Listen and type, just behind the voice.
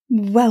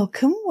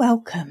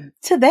Welcome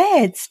to the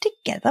Heads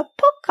Together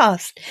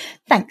podcast.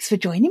 Thanks for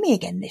joining me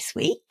again this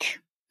week.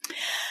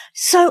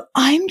 So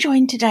I'm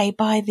joined today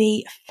by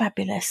the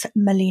fabulous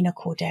Melina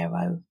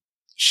Cordero.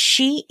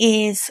 She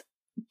is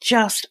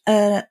just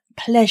a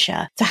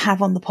pleasure to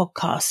have on the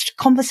podcast.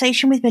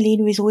 Conversation with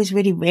Melina is always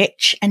really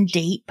rich and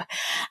deep,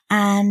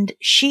 and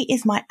she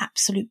is my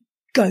absolute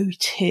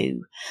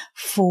go-to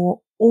for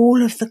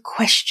all of the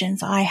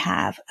questions I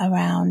have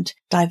around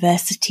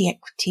diversity,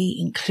 equity,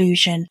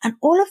 inclusion, and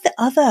all of the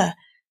other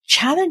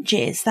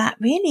challenges that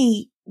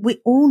really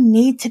we all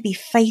need to be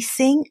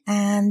facing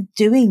and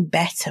doing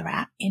better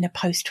at in a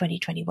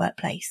post-2020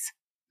 workplace.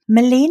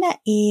 Melina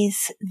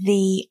is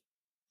the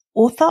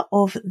author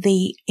of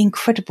the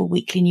incredible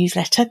weekly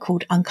newsletter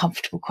called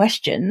Uncomfortable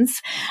Questions,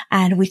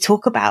 and we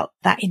talk about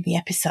that in the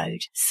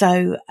episode.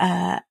 So,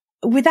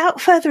 without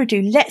further ado,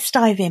 let's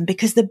dive in,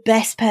 because the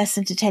best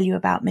person to tell you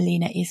about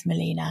Melina is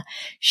Melina.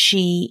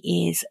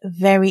 She is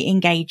very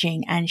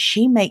engaging, and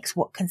she makes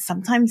what can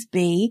sometimes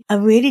be a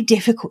really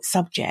difficult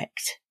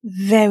subject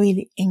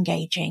very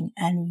engaging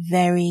and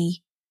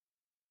very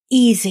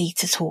easy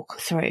to talk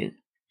through.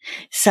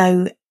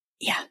 So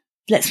yeah,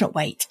 let's not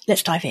wait.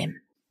 Let's dive in.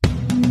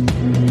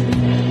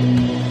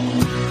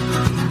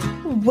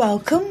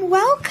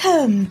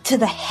 Welcome to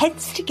the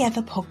Heads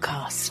Together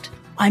podcast.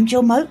 I'm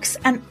Jill Mokes,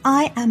 and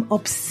I am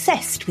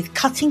obsessed with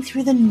cutting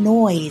through the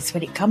noise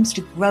when it comes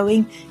to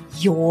growing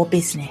your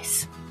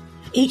business.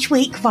 Each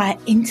week, via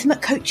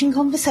intimate coaching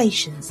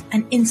conversations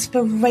and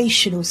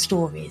inspirational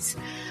stories,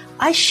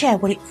 I share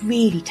what it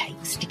really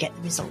takes to get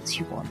the results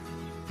you want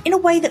in a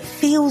way that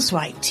feels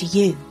right to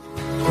you.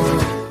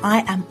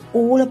 I am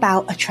all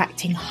about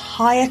attracting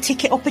higher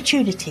ticket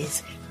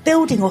opportunities,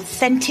 building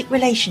authentic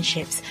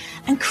relationships,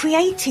 and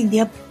creating the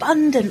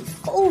abundant,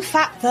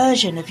 full-fat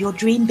version of your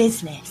dream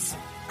business.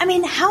 I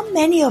mean, how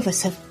many of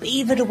us have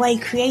beavered away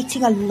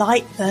creating a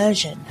light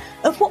version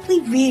of what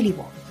we really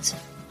want?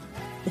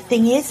 The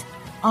thing is,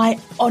 I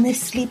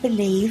honestly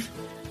believe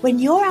when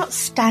you're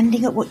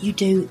outstanding at what you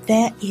do,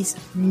 there is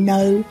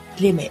no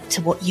limit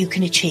to what you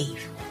can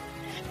achieve.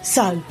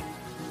 So,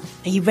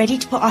 are you ready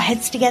to put our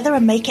heads together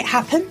and make it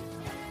happen?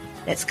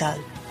 Let's go.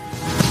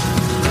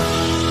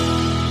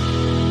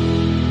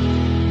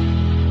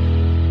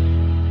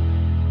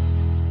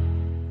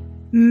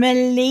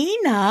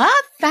 Melina,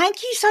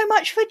 thank you so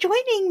much for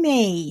joining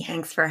me.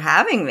 Thanks for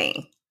having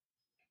me.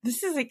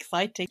 This is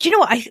exciting. Do you know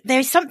what?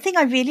 There's something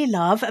I really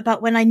love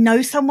about when I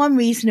know someone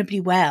reasonably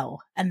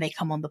well and they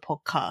come on the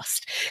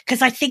podcast,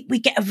 because I think we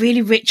get a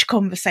really rich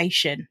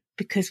conversation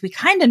because we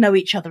kind of know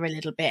each other a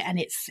little bit, and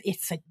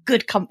it's a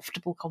good,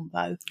 comfortable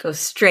convo. Go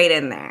straight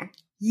in there.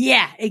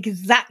 Yeah,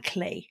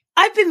 exactly.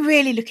 I've been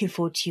really looking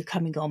forward to you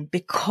coming on,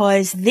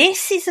 because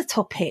this is a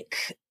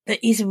topic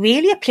that is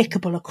really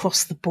applicable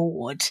across the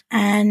board.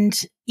 And,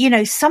 you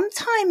know,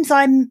 sometimes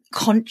I'm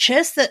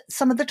conscious that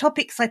some of the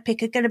topics I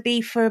pick are going to be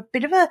for a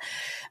bit of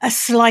a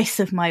slice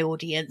of my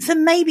audience,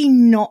 and maybe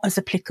not as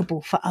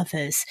applicable for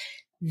others.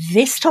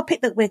 This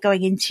topic that we're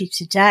going into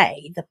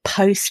today, the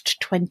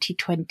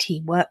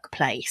post-2020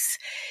 workplace,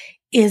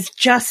 is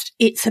just,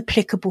 it's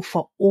applicable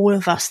for all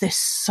of us. There's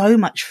so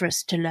much for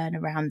us to learn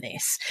around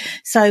this.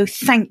 So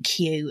thank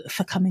you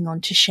for coming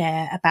on to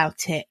share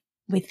about it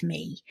with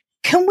me.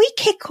 Can we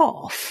kick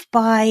off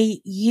by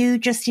you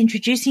just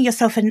introducing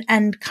yourself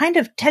and kind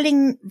of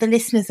telling the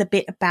listeners a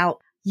bit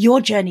about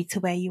your journey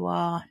to where you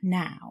are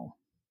now?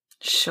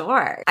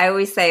 Sure. I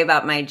always say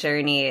about my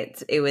journey,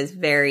 it was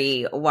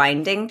very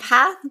winding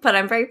path, but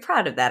I'm very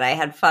proud of that. I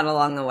had fun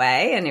along the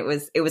way, and it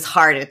was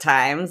hard at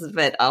times,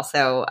 but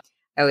also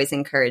I always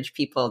encourage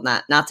people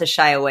not to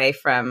shy away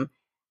from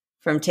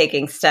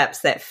taking steps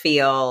that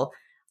feel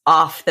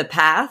off the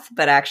path,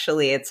 but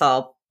actually it's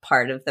all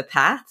part of the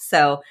path.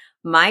 So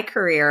my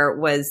career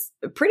was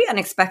pretty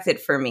unexpected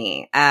for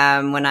me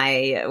when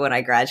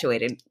I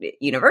graduated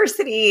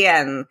university,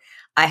 and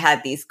I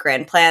had these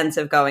grand plans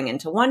of going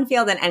into one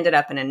field and ended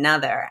up in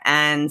another.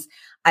 And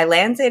I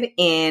landed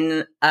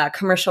in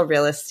commercial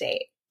real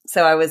estate.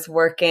 So I was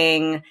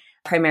working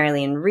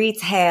primarily in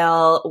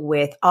retail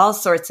with all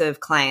sorts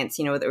of clients.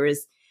 You know, there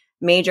was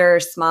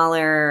major,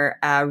 smaller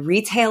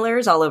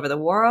retailers all over the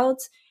world,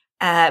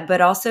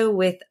 but also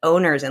with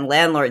owners and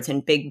landlords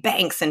and big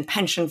banks and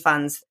pension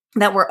funds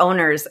that were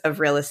owners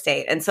of real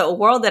estate. And so a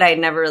world that I had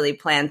never really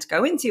planned to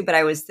go into, but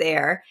I was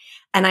there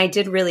and I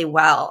did really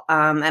well.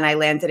 And I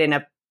landed in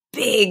a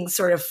big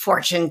sort of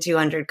Fortune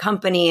 200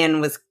 company and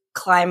was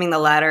climbing the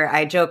ladder.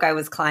 I joke I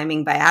was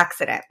climbing by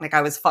accident, like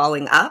I was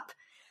falling up.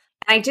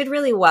 And I did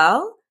really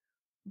well.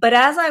 But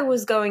as I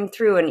was going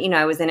through, and, you know,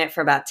 I was in it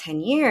for about 10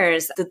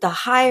 years, the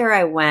higher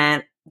I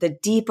went, the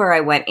deeper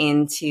I went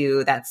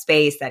into that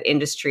space, that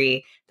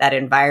industry, that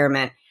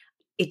environment,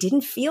 it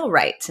didn't feel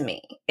right to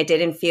me. It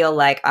didn't feel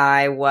like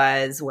I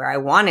was where I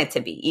wanted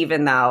to be,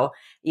 even though,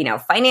 you know,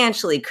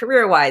 financially,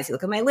 career-wise, you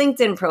look at my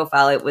LinkedIn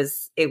profile,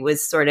 it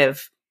was sort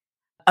of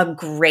a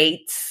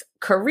great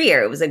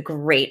career. It was a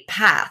great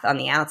path on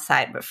the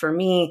outside. But for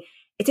me,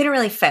 it didn't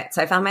really fit.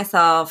 So I found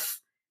myself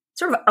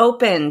sort of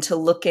open to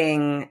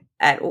looking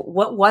at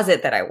what was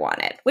it that I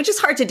wanted, which is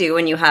hard to do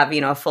when you have,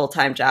 a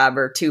full-time job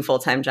or 2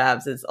 full-time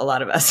jobs, as a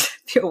lot of us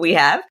feel we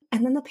have.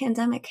 And then the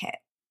pandemic hit.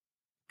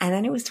 And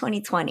then it was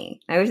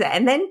 2020.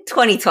 And then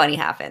 2020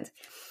 happened.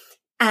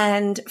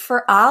 And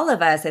for all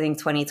of us, I think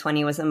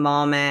 2020 was a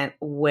moment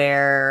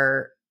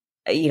where,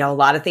 a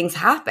lot of things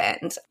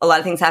happened. A lot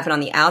of things happened on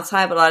the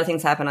outside, but a lot of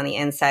things happened on the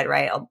inside,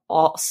 right?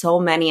 So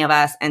many of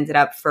us ended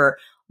up, for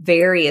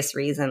various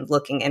reasons,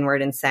 looking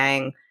inward and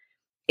saying,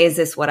 is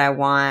this what I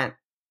want?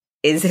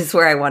 Is this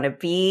where I want to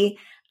be?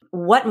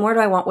 What more do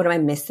I want? What am I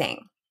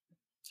missing?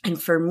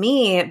 And for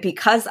me,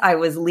 because I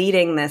was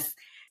leading this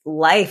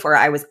life where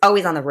I was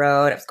always on the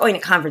road, I was going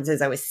to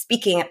conferences, I was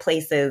speaking at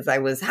places, I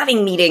was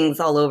having meetings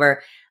all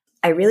over,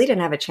 I really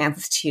didn't have a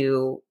chance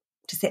to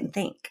sit and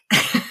think.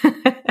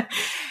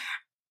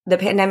 The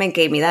pandemic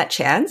gave me that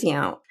chance.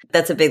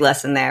 That's a big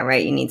lesson there,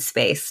 right? You need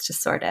space to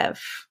sort of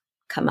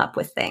come up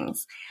with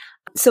things.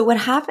 So what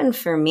happened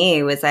for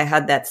me was I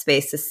had that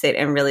space to sit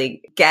and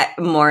really get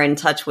more in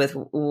touch with,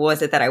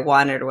 was it that I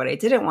wanted or what I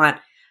didn't want?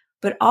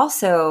 But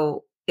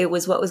also it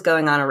was what was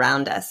going on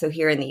around us. So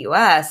here in the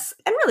US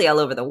and really all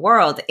over the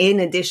world, in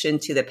addition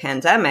to the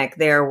pandemic,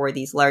 there were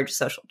these large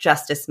social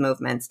justice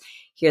movements.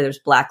 Here there's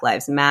Black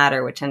Lives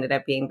Matter, which ended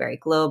up being very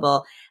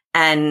global.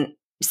 And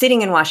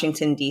sitting in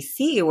Washington,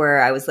 D.C., where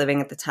I was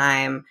living at the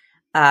time,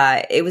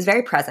 it was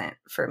very present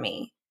for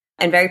me,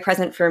 and very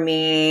present for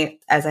me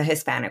as a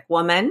Hispanic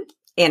woman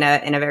in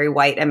a very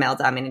white and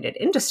male-dominated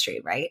industry,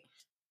 right?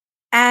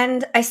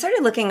 And I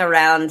started looking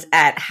around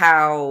at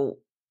how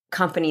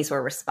companies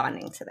were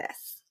responding to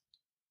this.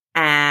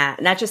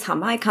 Not just how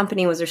my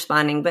company was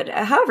responding, but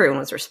how everyone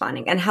was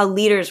responding, and how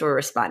leaders were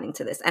responding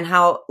to this, and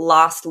how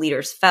lost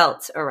leaders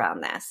felt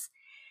around this.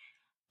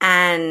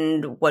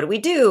 And what do we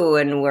do?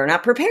 And we're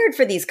not prepared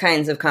for these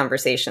kinds of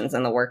conversations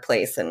in the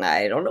workplace. And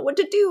I don't know what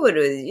to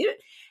do.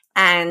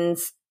 And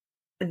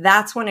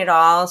that's when it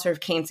all sort of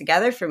came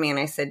together for me. And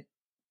I said,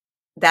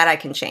 that I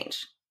can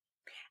change.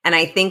 And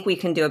I think we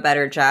can do a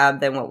better job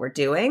than what we're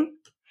doing.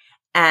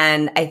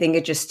 And I think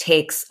it just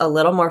takes a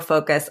little more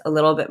focus, a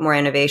little bit more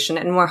innovation,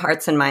 and more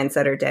hearts and minds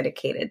that are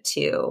dedicated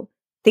to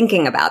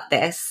thinking about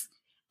this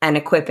and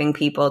equipping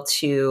people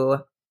to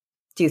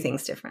do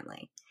things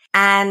differently.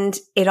 And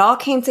it all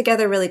came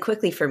together really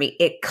quickly for me.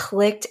 It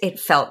clicked. It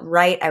felt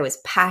right. I was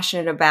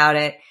passionate about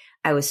it.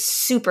 I was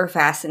super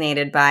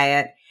fascinated by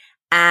it.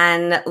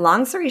 And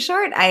long story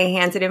short, I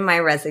handed in my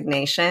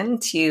resignation,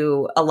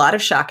 to a lot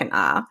of shock and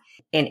awe,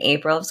 in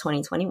April of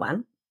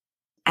 2021.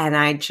 And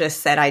I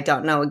just said, I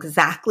don't know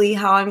exactly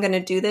how I'm going to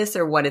do this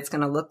or what it's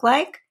going to look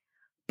like,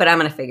 but I'm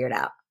going to figure it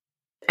out.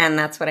 And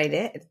that's what I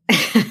did.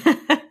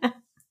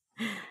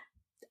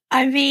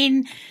 I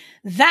mean,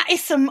 that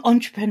is some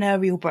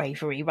entrepreneurial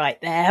bravery right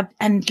there.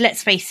 And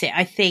let's face it,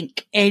 I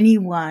think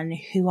anyone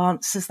who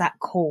answers that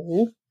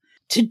call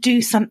to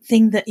do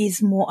something that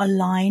is more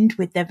aligned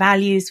with their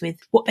values, with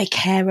what they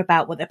care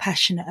about, what they're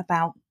passionate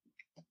about,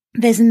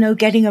 there's no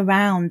getting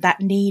around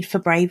that need for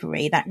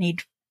bravery, that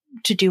need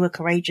to do a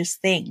courageous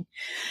thing.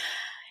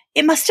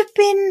 It must have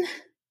been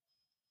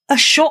a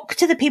shock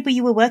to the people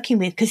you were working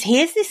with, because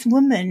here's this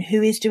woman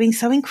who is doing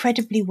so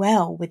incredibly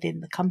well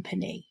within the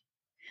company.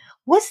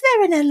 Was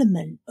there an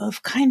element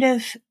of kind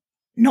of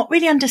not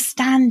really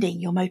understanding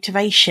your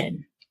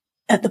motivation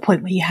at the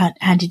point where you had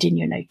handed in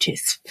your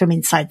notice from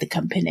inside the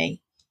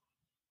company?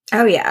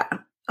 Oh, yeah.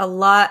 A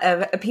lot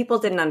of people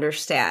didn't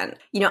understand.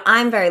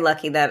 I'm very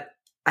lucky that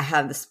I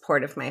have the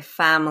support of my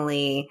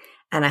family,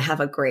 and I have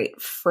a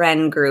great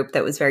friend group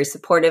that was very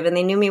supportive, and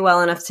they knew me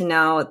well enough to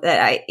know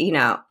that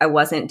I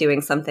wasn't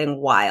doing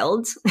something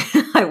wild.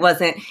 It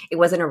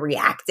wasn't a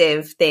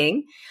reactive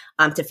thing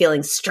to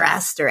feeling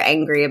stressed or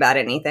angry about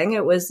anything.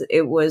 It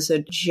was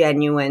a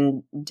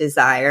genuine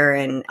desire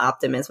and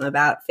optimism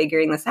about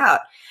figuring this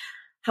out.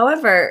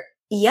 However,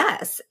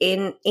 yes,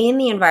 in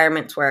the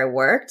environments where I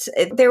worked,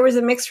 there was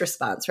a mixed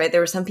response, right?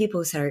 There were some people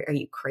who said, are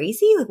you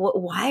crazy? Like,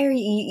 why are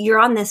you're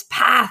on this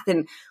path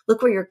and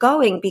look where you're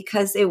going?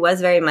 Because it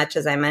was very much,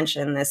 as I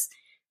mentioned, this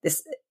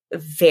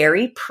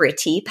very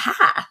pretty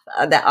path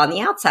that on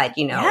the outside,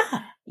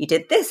 you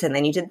did this and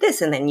then you did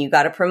this and then you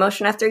got a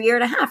promotion after a year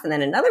and a half and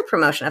then another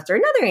promotion after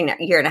another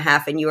year and a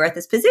half. And you were at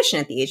this position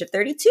at the age of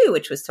 32,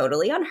 which was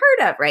totally unheard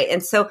of, right?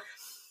 And so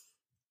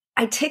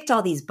I ticked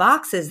all these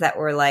boxes that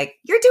were like,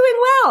 you're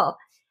doing well.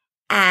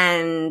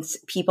 And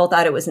people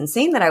thought it was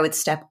insane that I would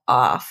step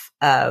off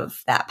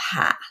of that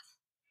path.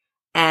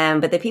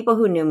 But the people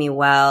who knew me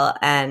well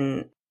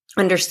and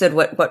understood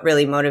what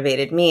really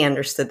motivated me,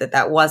 understood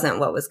that wasn't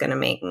what was going to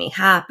make me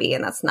happy.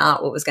 And that's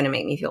not what was going to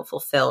make me feel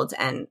fulfilled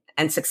and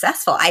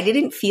successful. I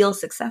didn't feel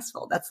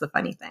successful. That's the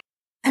funny thing.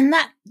 And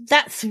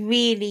that's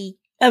really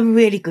a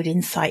really good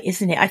insight,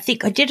 isn't it? I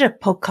think I did a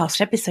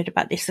podcast episode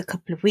about this a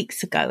couple of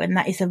weeks ago, and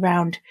that is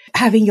around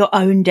having your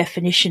own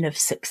definition of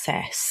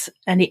success.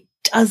 And it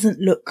doesn't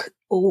look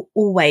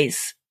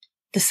always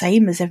the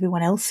same as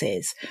everyone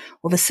else's,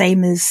 or the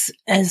same as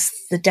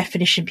the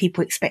definition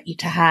people expect you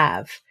to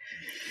have.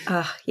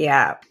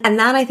 Yeah. And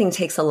that, I think,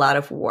 takes a lot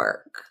of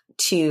work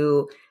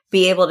to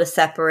be able to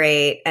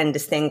separate and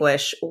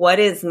distinguish what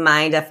is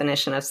my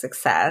definition of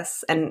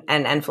success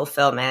and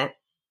fulfillment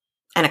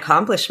and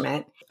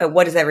accomplishment, and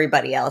what is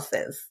everybody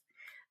else's.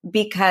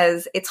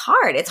 Because it's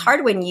hard. It's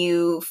hard when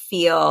you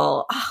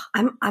feel, oh,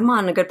 I'm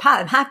on a good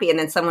path, I'm happy. And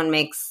then someone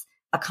makes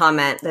a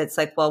comment that's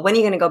like, well, when are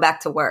you going to go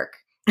back to work?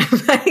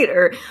 Right?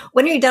 Or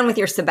when are you done with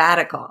your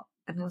sabbatical?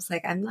 And I was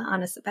like, I'm not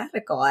on a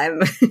sabbatical.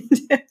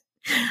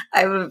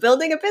 I'm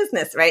building a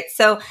business, right?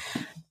 So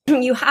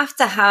you have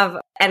to have,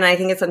 and I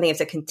think it's something you have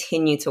to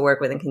continue to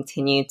work with and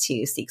continue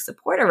to seek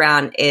support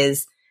around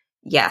is,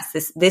 yes,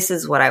 this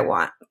is what I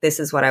want. This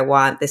is what I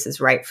want. This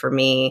is right for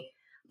me.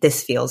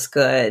 This feels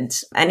good.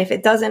 And if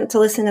it doesn't, to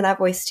listen to that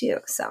voice too.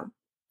 So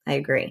I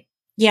agree.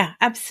 Yeah,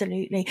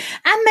 absolutely.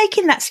 And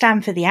making that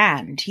stand for the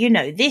and,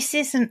 this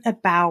isn't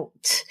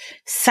about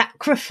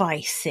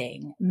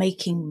sacrificing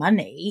making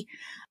money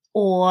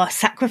or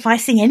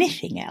sacrificing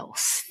anything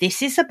else.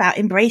 This is about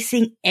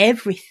embracing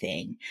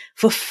everything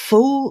for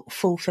full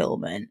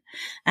fulfillment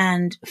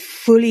and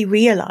fully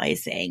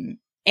realizing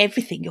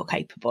everything you're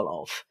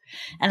capable of.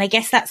 And I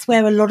guess that's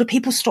where a lot of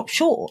people stop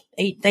short.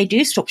 They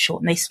do stop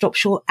short, and they stop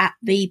short at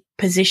the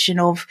position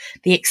of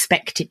the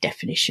expected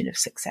definition of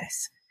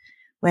success.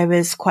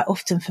 Whereas quite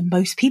often for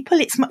most people,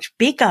 it's much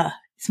bigger.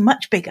 It's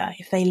much bigger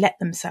if they let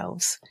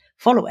themselves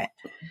follow it.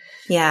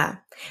 Yeah.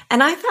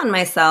 And I found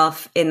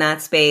myself in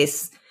that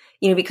space,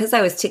 because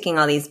I was ticking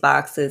all these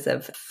boxes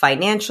of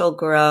financial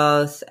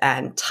growth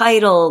and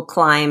title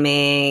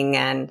climbing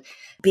and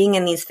being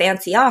in these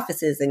fancy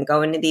offices and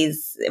going to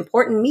these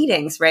important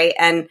meetings, right?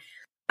 And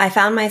I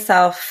found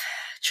myself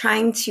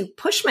trying to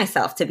push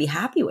myself to be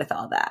happy with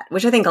all that,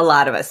 which I think a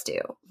lot of us do,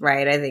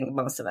 right? I think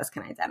most of us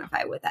can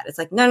identify with that. It's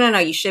like, no,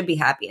 you should be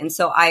happy. And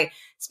so I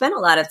spent a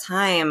lot of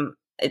time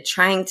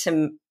trying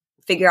to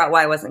figure out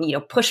why I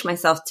wasn't, push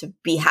myself to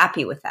be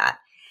happy with that.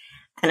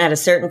 And at a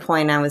certain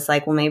point, I was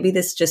like, well, maybe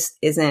this just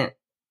isn't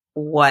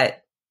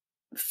what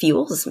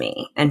fuels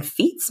me and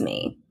feeds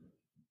me.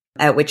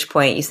 At which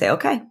point you say,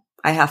 okay,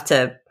 I have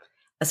to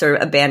sort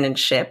of abandon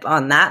ship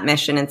on that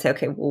mission and say,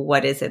 okay, well,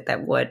 what is it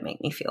that would make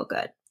me feel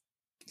good?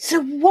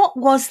 So what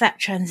was that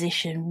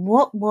transition?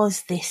 What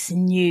was this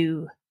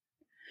new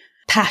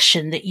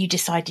passion that you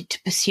decided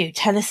to pursue?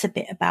 Tell us a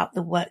bit about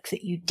the work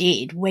that you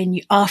did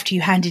after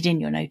you handed in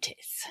your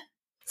notice.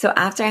 So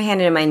after I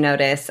handed in my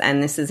notice,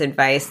 and this is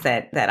advice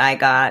that I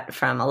got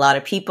from a lot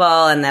of people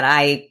and that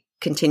I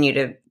continue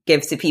to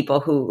give to people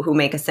who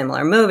make a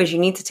similar move, is you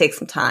need to take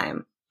some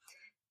time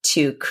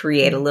to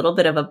create a little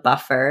bit of a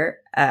buffer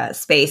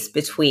space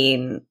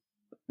between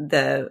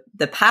the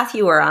path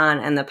you are on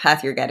and the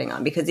path you're getting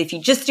on. Because if you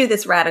just do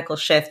this radical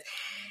shift,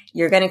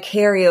 you're going to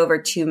carry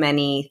over too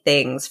many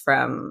things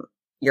from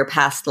your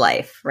past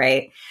life,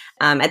 right?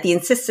 At the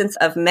insistence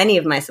of many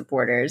of my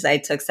supporters, I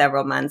took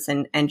several months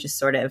and just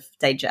sort of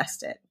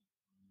digested,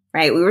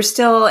 right? We were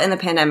still in the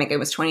pandemic. It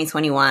was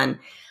 2021.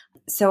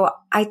 So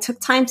I took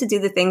time to do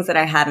the things that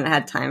I hadn't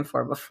had time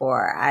for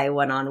before. I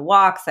went on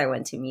walks. I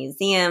went to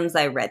museums.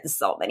 I read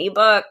so many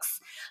books.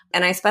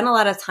 And I spent a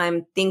lot of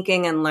time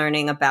thinking and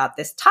learning about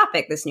this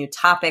topic, this new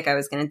topic I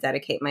was going to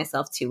dedicate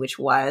myself to, which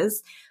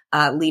was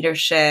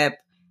leadership,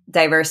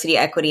 diversity,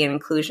 equity, and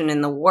inclusion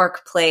in the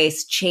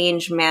workplace,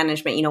 change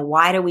management.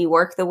 Why do we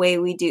work the way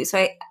we do?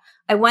 So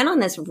I went on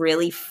this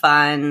really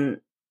fun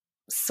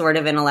sort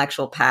of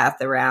intellectual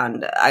path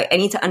around, I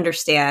need to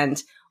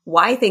understand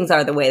why things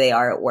are the way they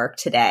are at work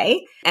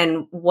today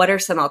and what are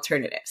some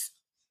alternatives.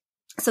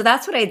 So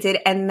that's what I did.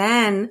 And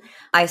then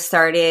I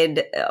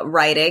started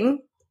writing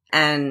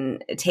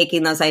and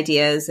taking those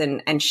ideas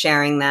and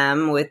sharing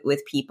them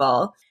with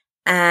people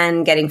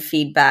and getting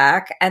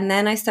feedback. And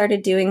then I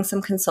started doing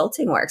some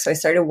consulting work. So I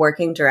started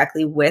working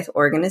directly with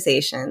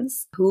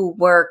organizations who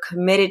were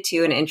committed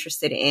to and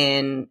interested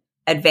in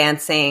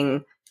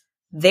advancing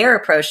their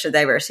approach to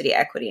diversity,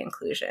 equity,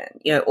 inclusion.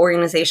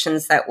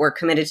 Organizations that were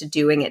committed to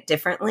doing it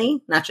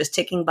differently, not just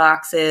ticking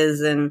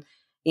boxes and,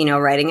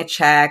 writing a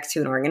check to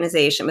an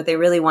organization, but they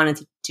really wanted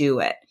to do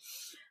it.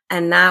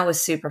 And that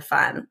was super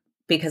fun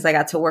because I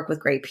got to work with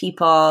great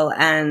people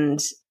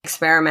and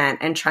experiment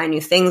and try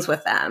new things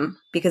with them,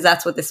 because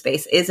that's what the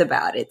space is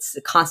about. It's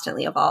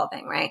constantly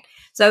evolving, right?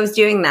 So I was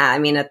doing that. I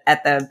mean,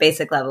 at the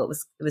basic level,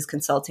 it was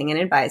consulting and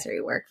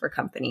advisory work for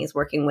companies,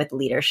 working with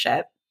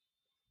leadership.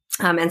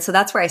 And so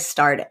that's where I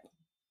started.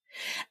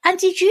 And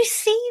did you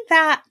see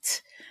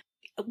that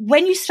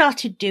when you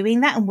started doing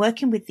that and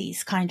working with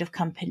these kind of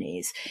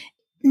companies,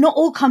 not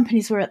all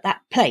companies were at that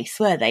place,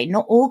 were they?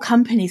 Not all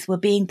companies were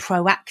being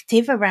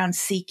proactive around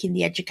seeking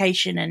the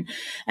education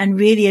and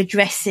really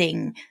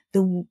addressing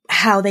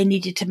how they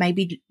needed to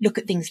maybe look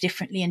at things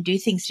differently and do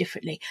things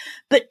differently.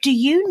 But do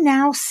you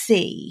now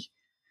see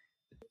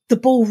the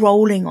ball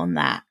rolling on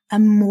that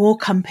and more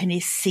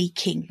companies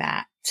seeking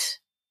that?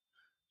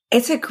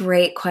 It's a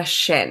great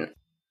question.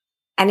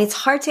 And it's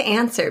hard to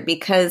answer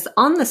because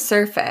on the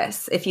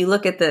surface, if you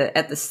look at the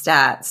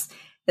stats,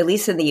 at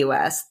least in the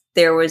US,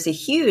 there was a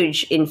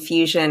huge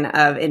infusion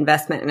of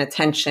investment and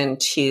attention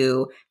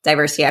to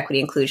diversity, equity,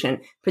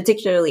 inclusion,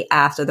 particularly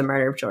after the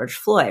murder of George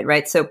Floyd,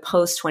 right? So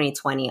post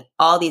 2020,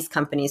 all these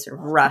companies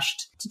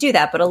rushed to do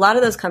that. But a lot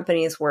of those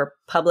companies were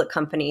public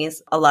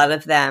companies. A lot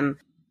of them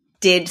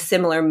did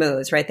similar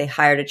moves, right? They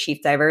hired a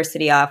chief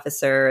diversity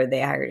officer,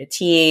 they hired a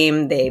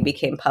team, they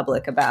became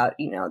public about,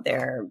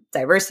 their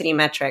diversity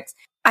metrics.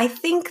 I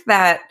think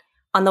that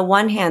on the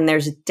one hand,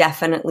 there's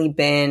definitely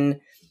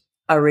been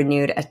a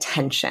renewed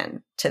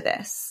attention to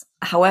this.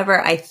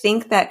 However, I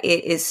think that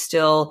it is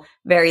still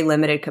very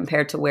limited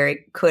compared to where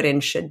it could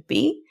and should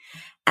be.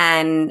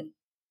 And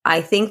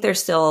I think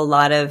there's still a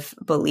lot of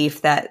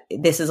belief that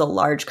this is a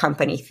large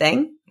company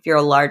thing. If you're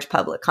a large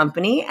public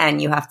company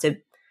and you have to,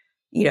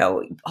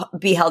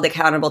 be held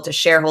accountable to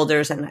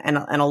shareholders and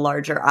a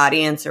larger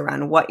audience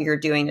around what you're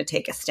doing to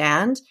take a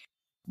stand,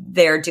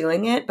 they're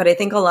doing it. But I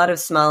think a lot of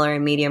smaller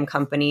and medium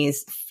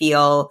companies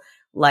feel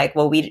like,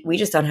 well, we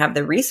just don't have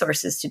the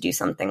resources to do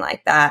something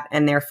like that.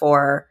 And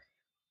therefore,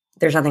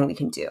 there's nothing we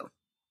can do.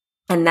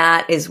 And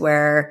that is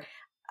where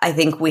I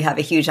think we have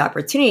a huge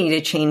opportunity to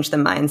change the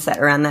mindset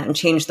around that and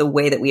change the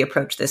way that we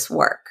approach this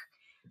work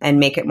and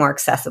make it more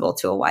accessible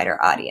to a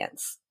wider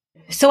audience.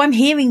 So I'm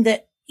hearing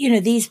that,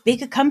 these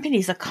bigger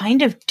companies are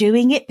kind of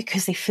doing it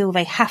because they feel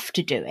they have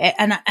to do it.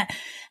 And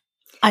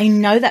I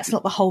know that's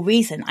not the whole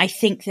reason. I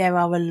think there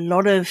are a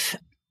lot of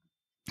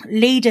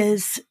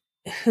leaders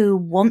who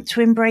want to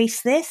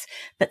embrace this,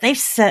 but they've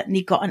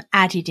certainly got an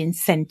added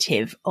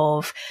incentive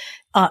of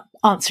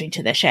answering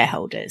to their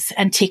shareholders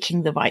and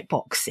ticking the right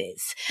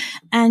boxes.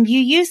 And you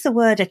use the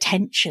word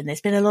attention.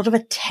 There's been a lot of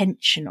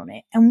attention on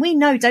it. And we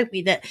know, don't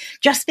we, that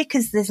just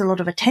because there's a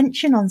lot of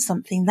attention on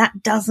something,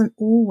 that doesn't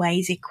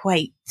always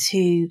equate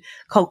to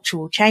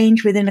cultural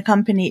change within a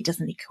company. It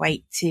doesn't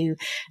equate to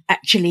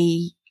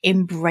actually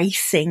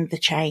embracing the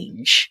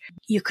change.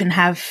 You can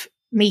have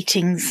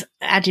meetings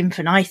ad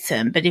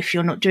infinitum, but if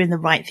you're not doing the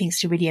right things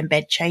to really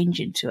embed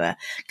change into a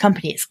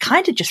company, it's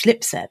kind of just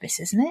lip service,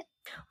 isn't it?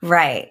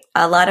 Right.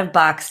 A lot of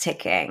box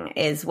ticking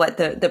is what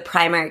the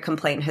primary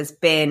complaint has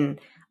been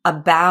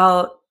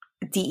about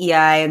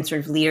DEI and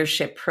sort of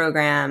leadership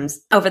programs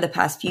over the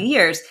past few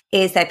years,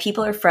 is that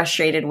people are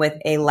frustrated with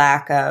a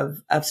lack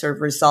of sort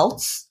of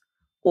results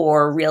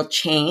or real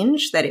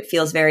change, that it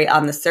feels very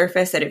on the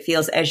surface, that it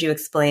feels, as you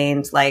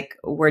explained, like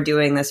we're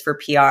doing this for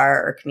PR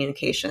or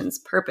communications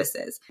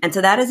purposes. And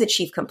so that is a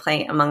chief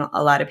complaint among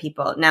a lot of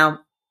people.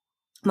 Now,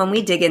 when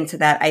we dig into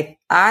that,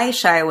 I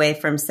shy away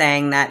from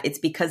saying that it's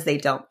because they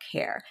don't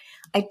care.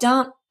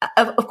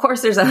 Of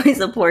course, there's always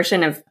a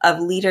portion of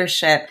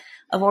leadership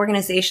of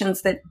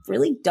organizations that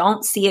really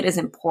don't see it as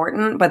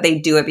important, but they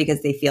do it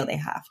because they feel they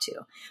have to,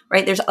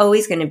 right? There's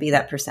always going to be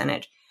that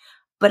percentage.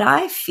 But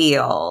I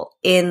feel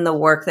in the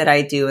work that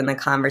I do and the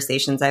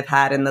conversations I've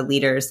had and the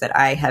leaders that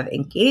I have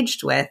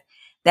engaged with,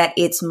 that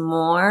it's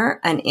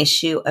more an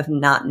issue of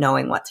not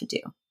knowing what to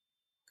do.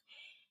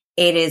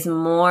 It is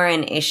more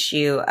an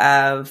issue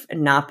of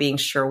not being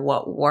sure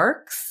what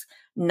works,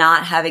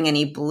 not having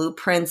any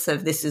blueprints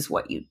of this is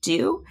what you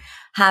do,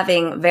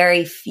 having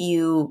very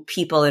few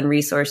people and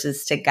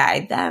resources to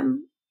guide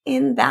them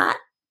in that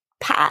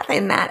path,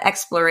 in that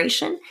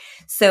exploration.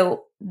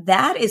 So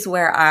that is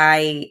where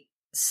I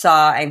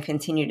saw and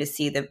continue to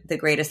see the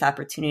greatest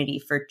opportunity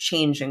for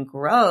change and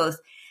growth,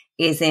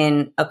 is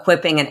in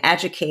equipping and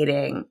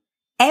educating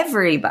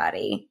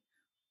everybody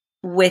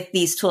with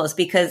these tools.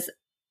 Because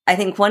I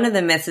think one of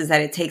the myths is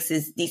that it takes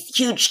these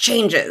huge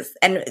changes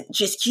and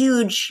just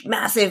huge,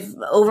 massive,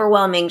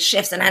 overwhelming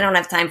shifts. And I don't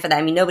have time for that.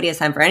 I mean, nobody has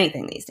time for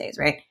anything these days,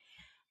 right?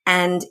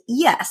 And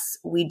yes,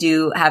 we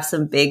do have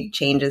some big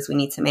changes we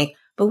need to make,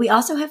 but we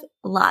also have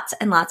lots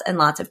and lots and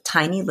lots of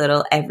tiny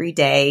little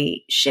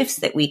everyday shifts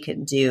that we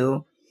can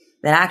do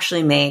that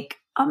actually make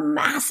a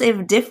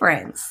massive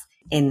difference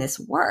in this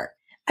work.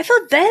 I feel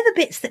they're the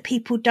bits that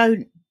people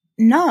don't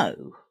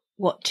know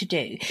what to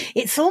do.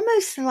 It's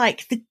almost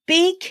like the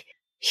big,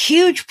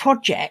 huge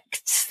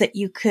projects that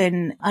you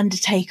can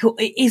undertake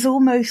is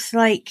almost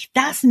like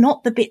that's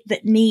not the bit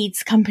that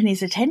needs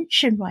companies'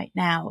 attention right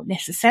now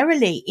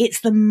necessarily.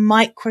 It's the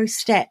micro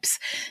steps,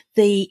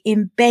 the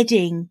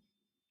embedding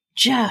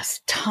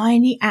just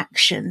tiny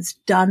actions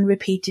done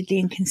repeatedly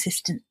and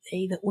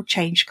consistently that will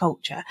change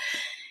culture.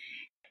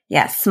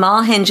 Yeah,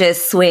 small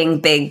hinges swing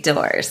big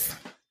doors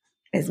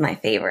is my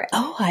favorite.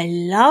 Oh, I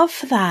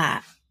love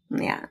that.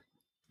 Yeah.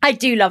 I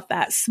do love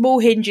that. Small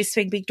hinges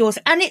swing big doors.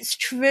 And it's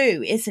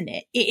true, isn't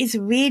it? It is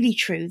really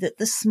true that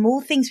the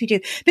small things we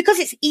do, because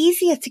it's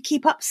easier to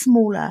keep up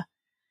smaller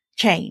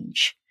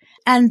change.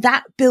 And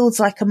that builds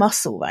like a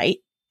muscle, right?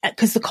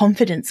 Because the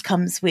confidence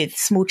comes with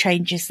small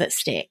changes that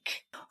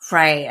stick.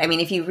 Right. I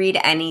mean, if you read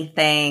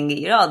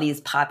anything, all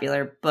these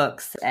popular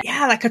books.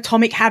 Yeah, like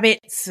Atomic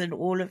Habits and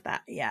all of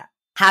that. Yeah.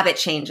 Habit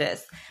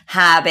changes,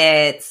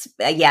 habits,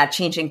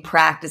 changing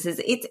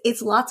practices.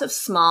 It's lots of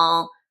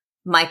small,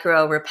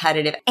 micro,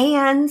 repetitive,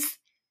 and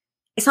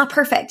it's not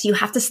perfect. You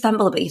have to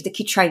stumble a bit. You have to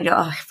keep trying to go,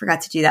 oh, I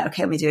forgot to do that.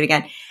 Okay, let me do it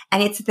again.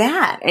 And it's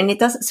that. And it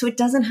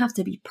doesn't have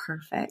to be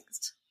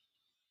perfect.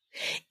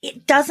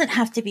 It doesn't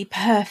have to be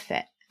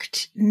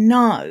perfect.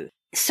 No.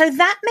 So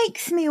that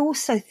makes me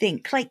also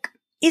think, like,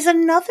 is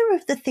another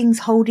of the things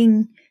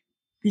holding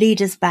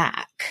leaders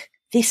back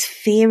this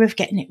fear of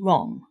getting it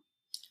wrong?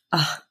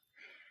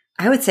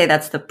 I would say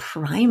that's the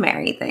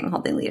primary thing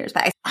holding leaders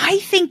back. I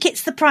think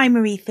it's the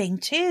primary thing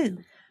too.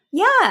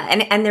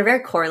 Yeah. And they're very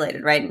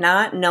correlated, right?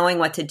 Not knowing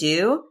what to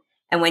do.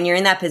 And when you're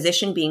in that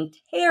position, being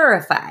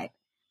terrified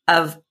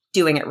of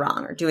doing it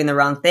wrong or doing the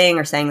wrong thing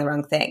or saying the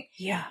wrong thing.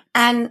 Yeah.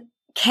 And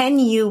can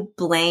you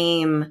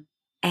blame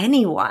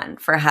anyone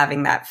for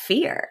having that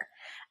fear?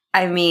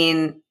 I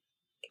mean,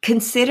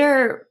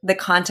 consider the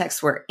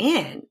context we're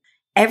in.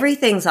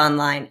 Everything's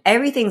online.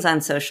 Everything's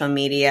on social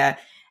media.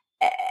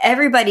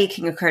 Everybody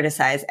can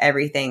criticize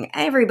everything.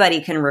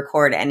 Everybody can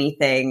record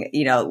anything,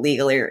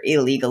 legally or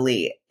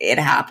illegally. It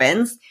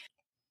happens.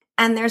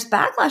 And there's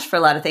backlash for a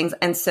lot of things.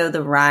 And so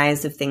the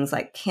rise of things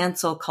like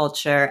cancel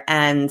culture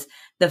and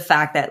the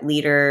fact that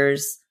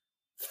leaders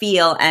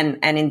feel and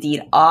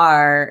indeed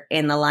are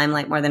in the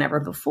limelight more than ever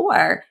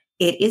before,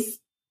 it is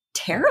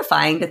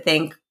terrifying to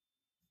think,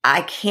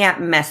 I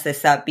can't mess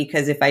this up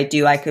because if I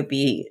do, I could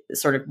be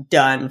sort of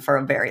done for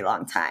a very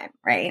long time,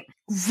 right?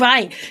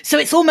 Right. So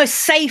it's almost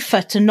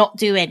safer to not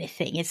do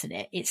anything, isn't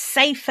it? It's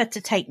safer to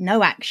take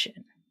no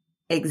action.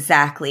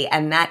 Exactly.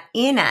 And that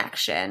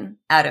inaction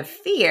out of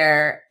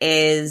fear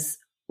is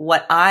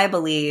what I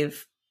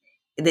believe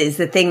is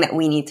the thing that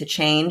we need to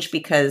change,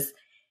 because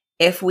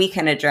if we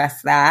can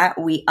address that,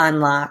 we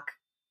unlock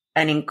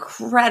an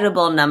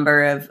incredible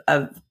number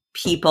of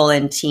people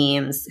and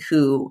teams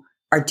who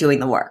are doing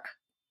the work.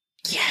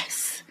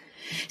 Yes.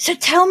 So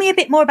tell me a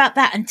bit more about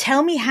that and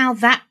tell me how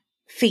that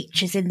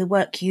features in the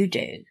work you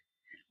do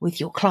with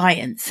your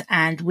clients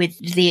and with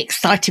the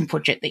exciting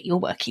project that you're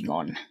working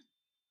on.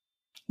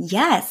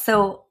 Yes.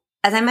 So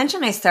as I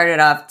mentioned, I started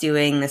off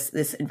doing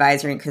this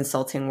advisory and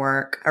consulting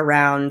work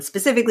around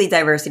specifically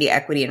diversity,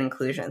 equity, and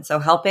inclusion. So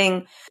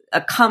helping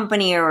a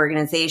company or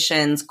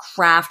organizations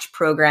craft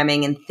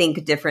programming and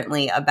think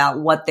differently about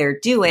what they're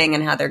doing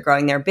and how they're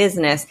growing their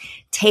business,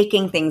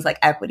 taking things like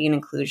equity and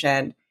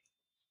inclusion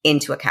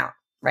into account,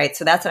 right?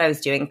 So that's what I was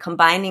doing,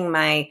 combining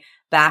my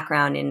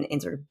background in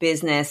sort of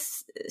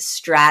business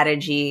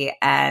strategy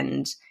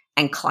and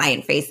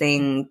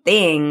client-facing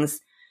things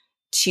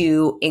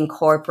to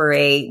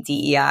incorporate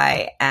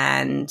DEI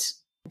and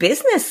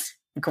business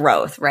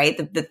growth, right?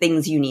 The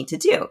things you need to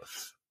do.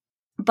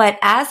 But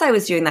as I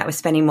was doing that, I was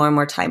spending more and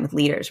more time with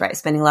leaders, right?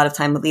 Spending a lot of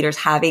time with leaders,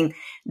 having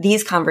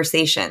these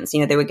conversations.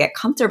 They would get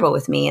comfortable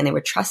with me and they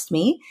would trust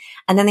me.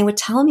 And then they would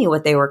tell me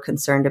what they were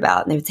concerned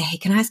about. And they would say, hey,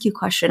 can I ask you a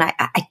question?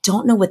 I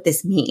don't know what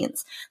this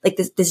means. Like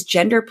this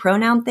gender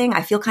pronoun thing,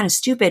 I feel kind of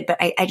stupid, but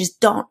I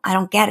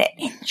don't get it.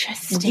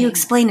 Interesting. Would you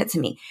explain it to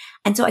me?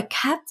 And so I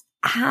kept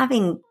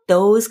having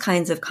those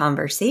kinds of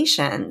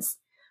conversations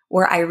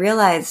where I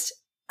realized,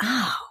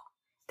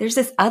 there's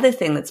this other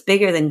thing that's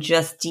bigger than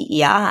just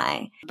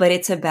DEI, but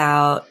it's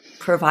about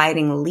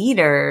providing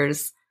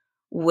leaders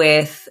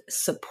with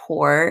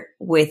support,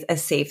 with a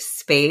safe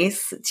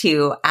space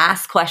to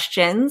ask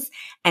questions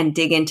and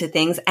dig into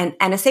things, and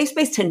a safe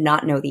space to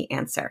not know the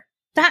answer.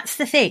 That's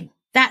the thing.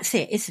 That's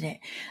it, isn't it?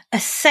 A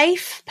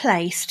safe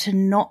place to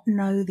not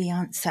know the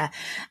answer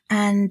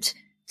and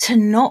to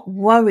not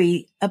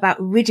worry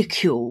about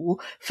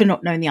ridicule for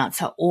not knowing the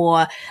answer,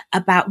 or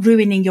about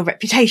ruining your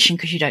reputation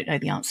because you don't know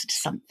the answer to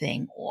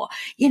something, or,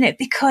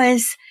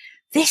 because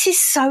this is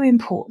so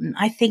important,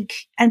 I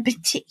think, and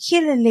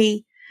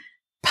particularly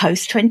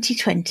post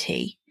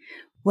 2020,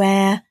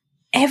 where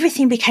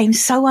everything became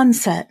so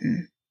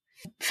uncertain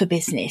for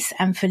business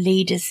and for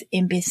leaders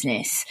in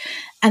business.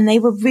 And they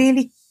were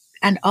really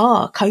and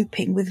are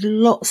coping with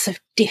lots of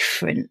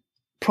different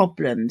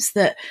problems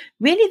that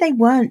really they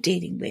weren't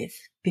dealing with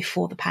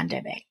before the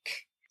pandemic.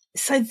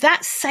 So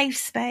that safe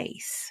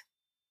space,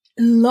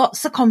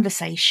 lots of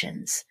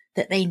conversations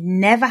that they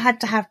never had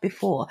to have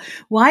before.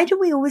 Why do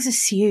we always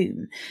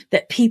assume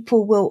that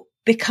people will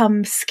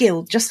become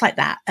skilled just like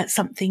that at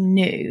something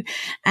new?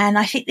 And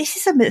I think this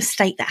is a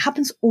mistake that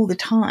happens all the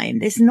time.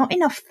 There's not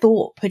enough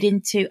thought put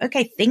into,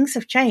 okay, things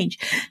have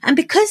changed. And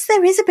because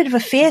there is a bit of a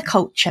fear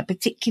culture,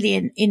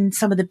 particularly in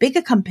some of the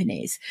bigger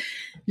companies,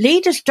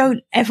 leaders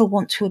don't ever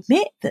want to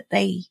admit that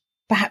they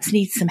perhaps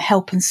need some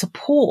help and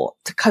support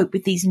to cope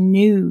with these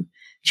new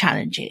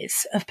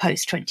challenges of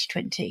post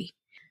 2020.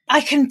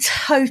 I can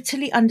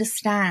totally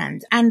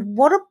understand. And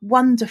what a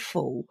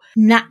wonderful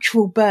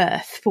natural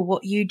birth for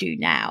what you do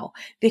now,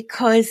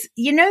 because,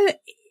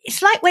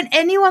 it's like when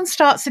anyone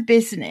starts a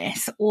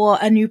business or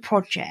a new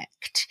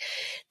project,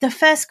 the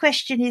first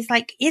question is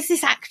like, is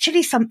this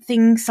actually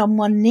something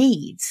someone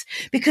needs?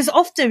 Because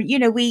often,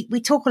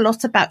 we talk a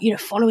lot about,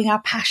 following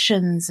our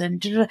passions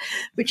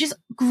which is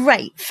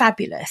great,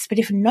 fabulous. But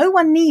if no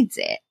one needs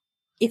it,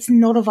 it's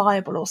not a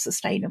viable or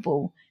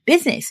sustainable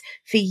business.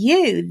 For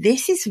you,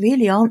 this is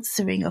really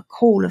answering a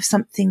call of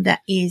something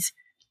that is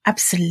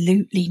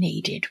absolutely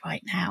needed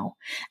right now.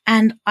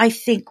 And I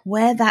think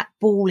where that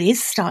ball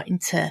is starting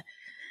to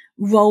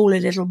roll a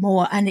little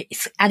more. And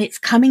it's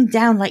coming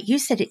down, like you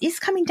said, it is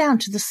coming down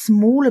to the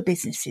smaller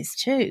businesses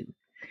too.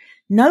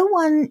 No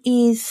one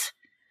is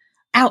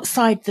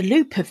outside the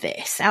loop of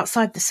this,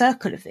 outside the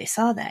circle of this,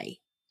 are they?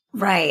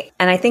 Right.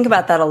 And I think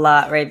about that a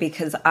lot, right?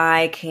 Because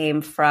I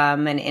came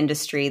from an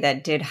industry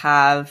that did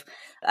have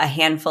a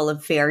handful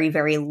of very,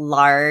 very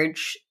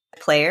large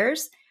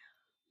players,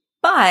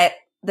 but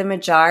the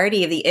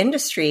majority of the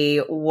industry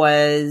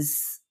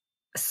was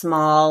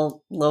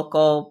small,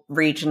 local,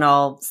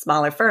 regional,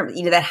 smaller firms,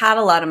 that had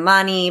a lot of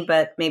money,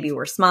 but maybe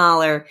were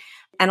smaller.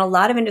 And a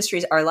lot of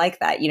industries are like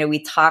that.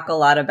 We talk a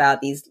lot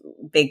about these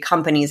big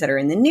companies that are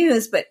in the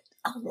news, but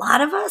a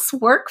lot of us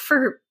work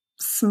for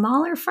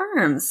smaller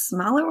firms,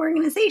 smaller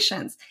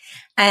organizations.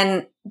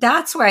 And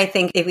that's where I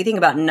think if we think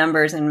about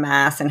numbers and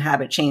mass and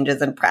habit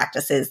changes and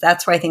practices,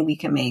 that's where I think we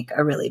can make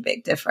a really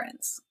big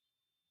difference.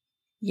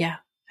 Yeah,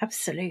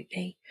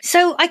 absolutely.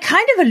 So I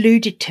kind of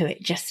alluded to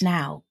it just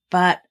now,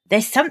 but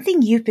there's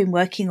something you've been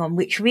working on,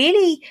 which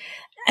really,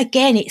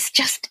 again, it's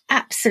just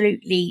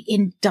absolutely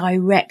in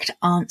direct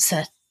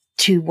answer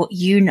to what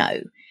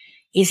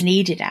is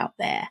needed out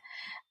there.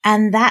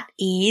 And that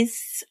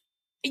is,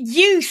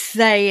 you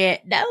say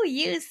it. No,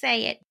 you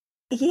say it.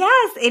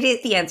 Yes, it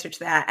is the answer to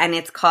that. And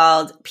it's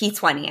called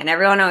P20. And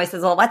everyone always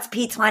says, well, what's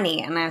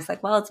P20? And I was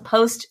like, well, it's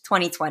post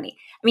 2020.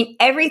 I mean,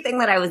 everything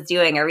that I was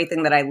doing,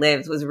 everything that I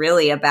lived was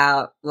really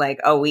about like,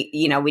 we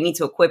need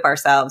to equip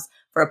ourselves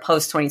for a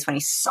post 2020.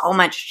 So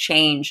much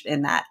changed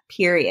in that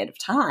period of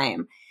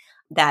time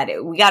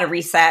that we got to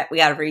reset, we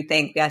got to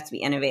rethink, we have to be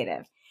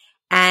innovative.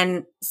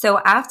 And so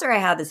after I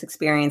had this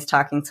experience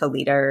talking to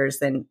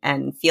leaders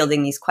and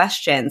fielding these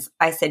questions,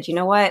 I said, you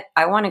know what?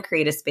 I want to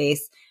create a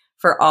space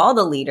for all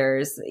the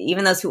leaders,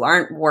 even those who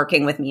aren't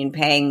working with me and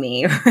paying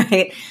me,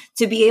 right,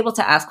 to be able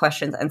to ask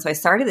questions. And so I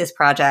started this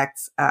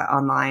project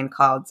online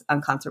called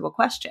Uncomfortable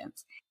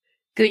Questions.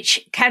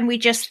 Which, can we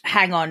just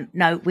hang on?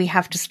 No, we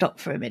have to stop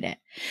for a minute,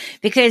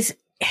 because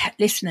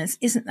listeners,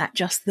 isn't that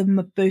just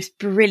the most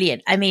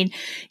brilliant? I mean,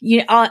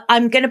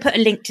 I'm going to put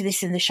a link to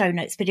this in the show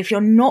notes, but if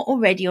you're not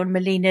already on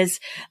Melina's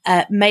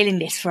mailing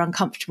list for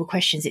Uncomfortable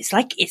Questions,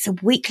 it's a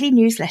weekly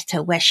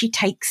newsletter where she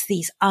takes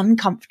these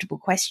uncomfortable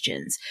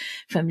questions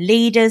from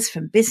leaders,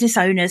 from business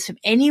owners, from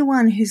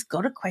anyone who's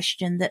got a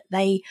question that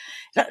they,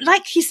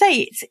 like you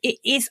say, it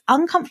is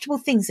uncomfortable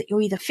things that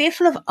you're either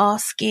fearful of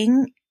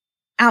asking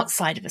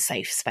outside of a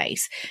safe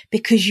space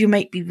because you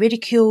might be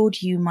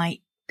ridiculed, you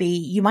might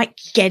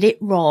get it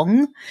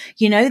wrong,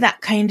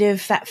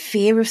 that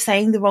fear of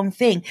saying the wrong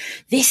thing.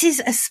 This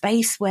is a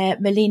space where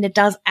Melina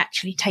does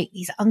actually take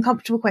these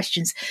uncomfortable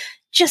questions.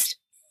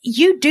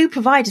 You do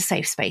provide a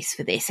safe space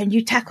for this, and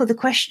you tackle the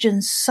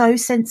questions so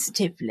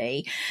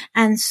sensitively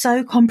and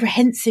so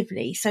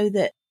comprehensively so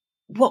that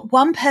what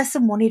one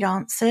person wanted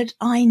answered,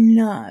 I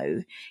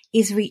know,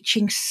 is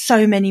reaching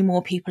so many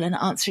more people and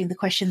answering the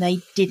question they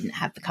didn't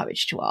have the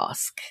courage to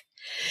ask.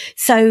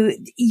 So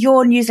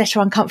your newsletter,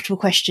 Uncomfortable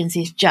Questions,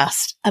 is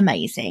just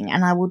amazing.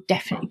 And I will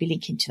definitely be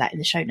linking to that in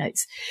the show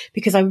notes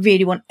because I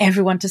really want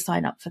everyone to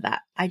sign up for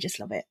that. I just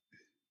love it.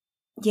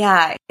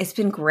 Yeah, it's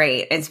been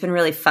great. It's been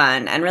really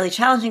fun and really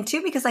challenging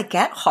too, because I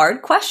get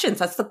hard questions.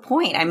 That's the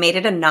point. I made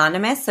it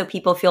anonymous so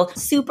people feel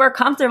super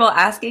comfortable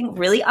asking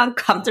really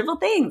uncomfortable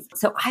things.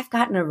 So I've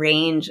gotten a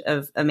range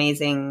of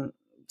amazing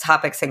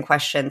topics and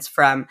questions,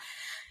 from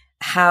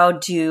how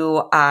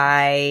do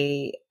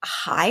I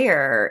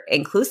hire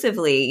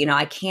inclusively?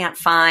 I can't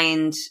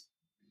find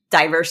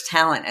diverse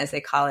talent, as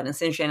they call it in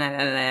this industry,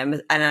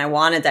 and I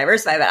want to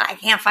diversify, but I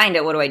can't find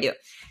it. What do I do?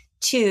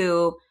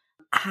 To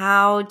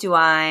how do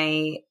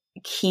I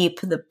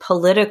keep the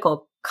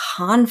political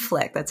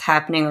conflict that's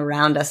happening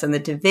around us and the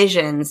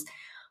divisions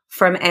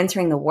from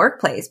entering the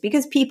workplace?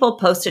 Because people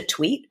post a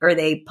tweet or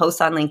they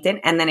post on LinkedIn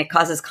and then it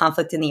causes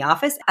conflict in the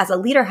office. As a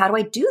leader, how do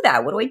I do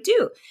that? What do I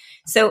do?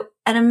 So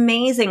an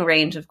amazing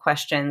range of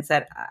questions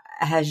that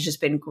has just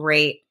been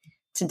great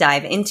to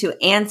dive into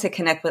and to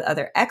connect with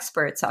other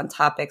experts on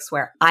topics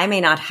where I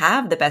may not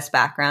have the best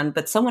background,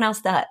 but someone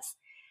else does.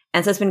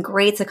 And so it's been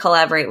great to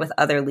collaborate with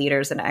other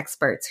leaders and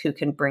experts who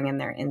can bring in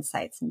their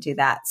insights and do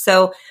that.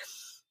 So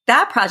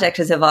that project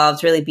has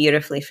evolved really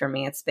beautifully for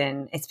me. It's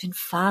been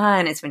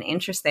fun. It's been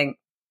interesting.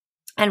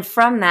 And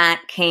from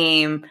that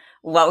came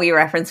what we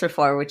referenced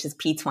before, which is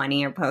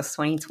P20 or post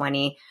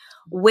 2020,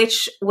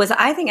 which was,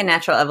 I think, a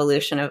natural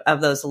evolution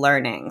of those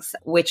learnings,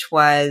 which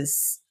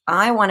was,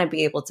 I want to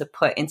be able to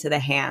put into the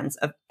hands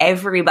of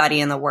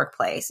everybody in the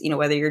workplace,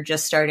 whether you're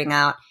just starting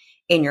out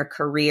in your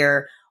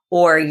career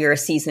or you're a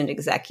seasoned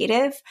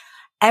executive,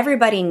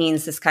 everybody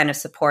needs this kind of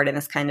support and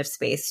this kind of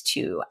space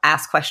to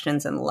ask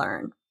questions and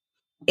learn,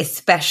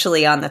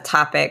 especially on the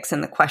topics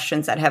and the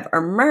questions that have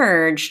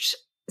emerged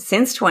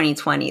since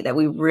 2020 that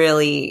we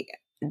really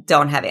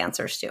don't have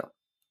answers to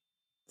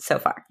so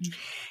far.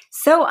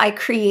 So I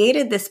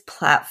created this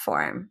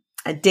platform,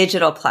 a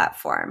digital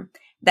platform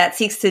that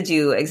seeks to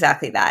do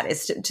exactly that,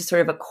 is to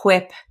sort of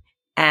equip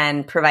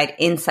and provide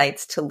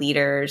insights to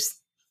leaders.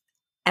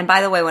 And by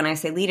the way, when I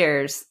say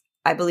leaders,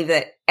 I believe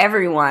that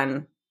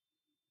everyone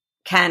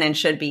can and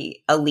should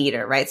be a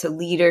leader, right? So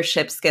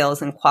leadership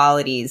skills and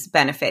qualities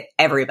benefit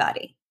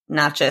everybody,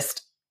 not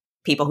just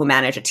people who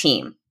manage a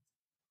team,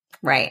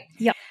 right?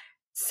 Yep.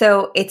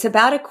 So it's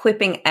about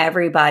equipping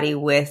everybody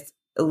with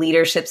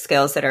leadership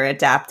skills that are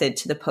adapted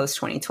to the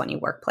post-2020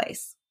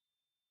 workplace.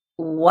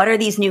 What are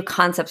these new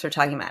concepts we're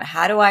talking about?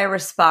 How do I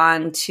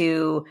respond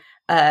to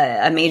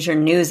a major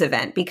news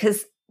event?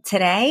 Because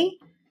today,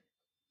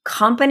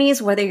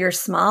 companies, whether you're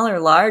small or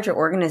large, or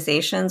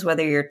organizations,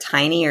 whether you're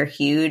tiny or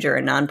huge or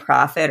a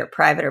nonprofit or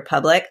private or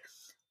public,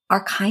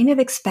 are kind of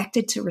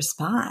expected to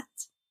respond.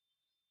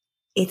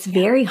 It's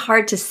very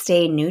hard to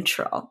stay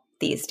neutral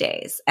these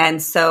days.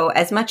 And so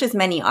as much as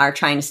many are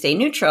trying to stay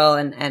neutral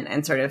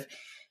and sort of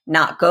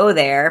not go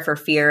there for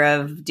fear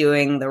of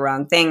doing the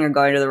wrong thing or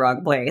going to the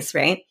wrong place,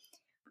 right?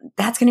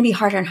 That's going to be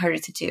harder and harder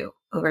to do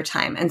over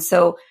time. And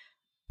so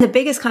the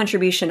biggest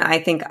contribution I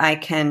think I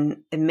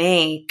can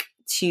make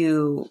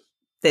to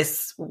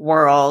this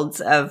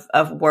world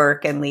of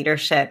work and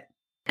leadership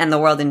and the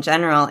world in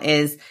general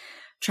is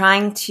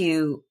trying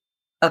to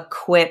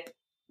equip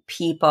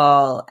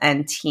people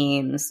and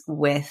teams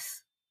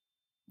with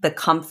the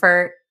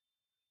comfort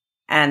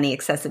and the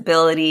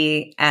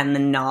accessibility and the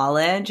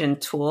knowledge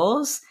and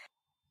tools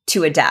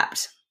to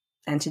adapt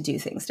and to do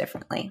things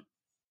differently.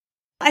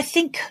 I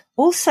think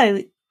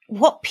also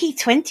what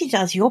P20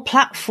 does, your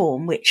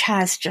platform, which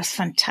has just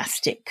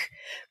fantastic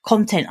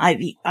content.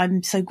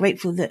 I'm so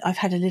grateful that I've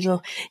had a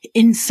little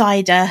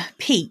insider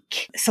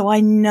peek. So I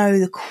know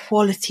the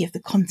quality of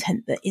the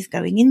content that is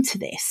going into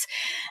this.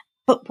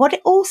 But what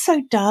it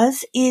also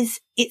does is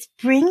it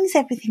brings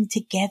everything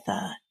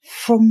together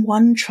from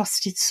one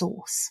trusted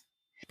source.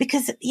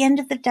 Because at the end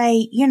of the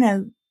day,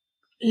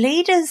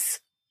 leaders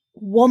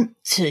want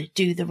to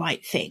do the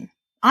right thing.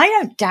 I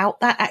don't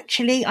doubt that,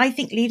 actually. I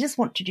think leaders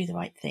want to do the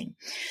right thing.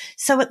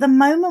 So at the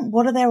moment,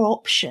 what are their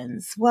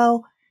options?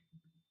 Well,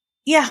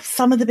 yeah,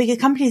 some of the bigger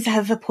companies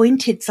have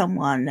appointed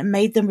someone and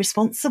made them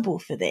responsible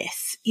for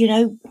this,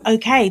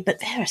 okay. But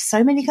there are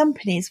so many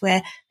companies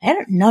where they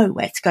don't know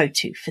where to go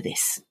to for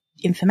this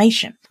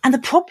information. And the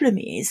problem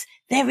is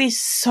there is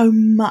so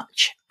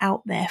much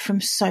out there from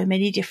so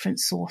many different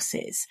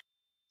sources.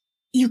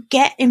 You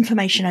get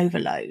information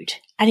overload,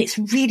 and it's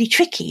really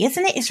tricky,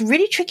 isn't it? It's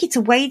really tricky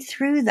to wade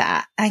through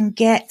that and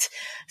get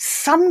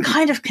some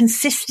kind of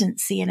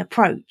consistency in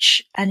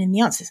approach and in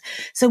the answers.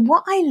 So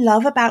what I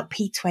love about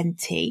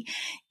P20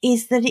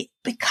 is that it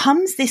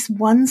becomes this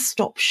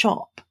one-stop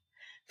shop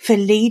for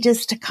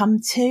leaders to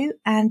come to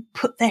and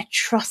put their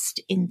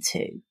trust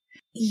into.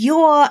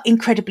 You're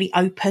incredibly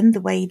open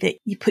the way that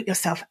you put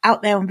yourself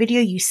out there on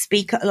video. You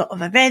speak at a lot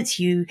of events.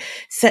 You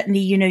certainly,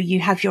 you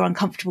have your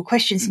uncomfortable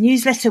questions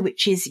newsletter,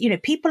 which is, you're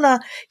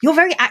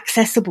very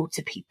accessible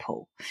to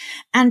people,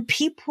 and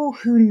people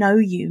who know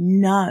you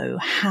know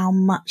how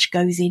much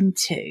goes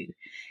into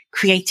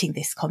creating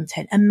this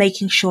content and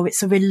making sure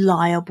it's a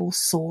reliable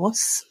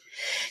source.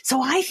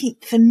 So I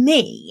think for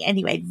me,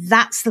 anyway,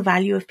 that's the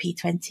value of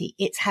P20.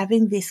 It's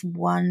having this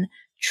one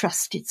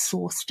trusted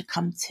source to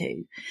come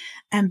to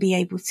and be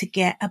able to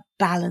get a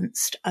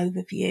balanced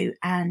overview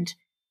and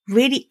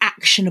really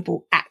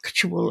actionable,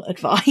 actual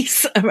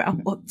advice around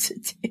what to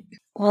do.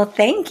 Well,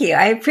 thank you.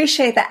 I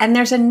appreciate that. And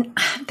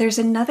there's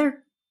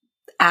another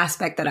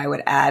aspect that I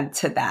would add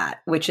to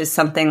that, which is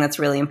something that's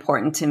really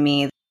important to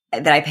me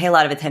that I pay a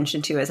lot of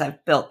attention to as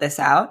I've built this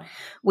out,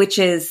 which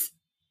is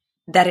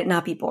that it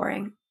not be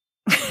boring.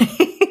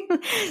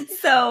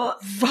 So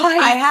right.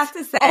 I have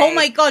to say, oh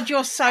my God,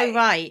 you're so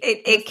right.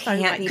 It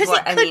can't be because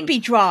it could be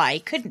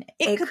dry, couldn't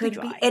it? It could be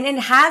dry, and it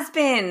has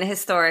been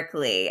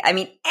historically. I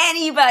mean,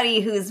 anybody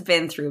who's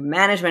been through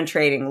management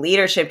training,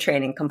 leadership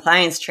training,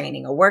 compliance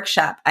training, a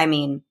workshop. I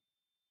mean,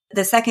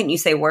 the second you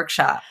say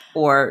workshop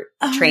or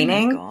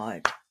training, oh my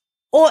God.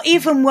 Or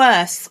even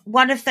worse,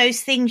 one of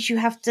those things you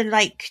have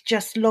to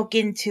just log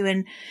into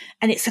and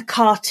it's a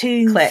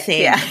cartoon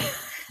thing, yeah.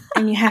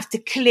 and you have to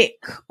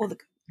click no.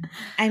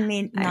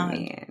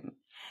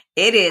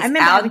 It is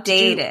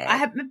outdated.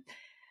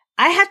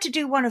 I had to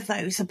do one of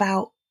those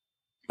about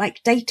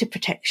data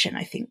protection,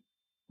 I think,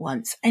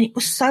 once, and it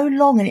was so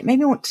long and it made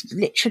me want to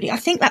literally, I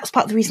think that was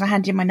part of the reason I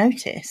handed in my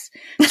notice.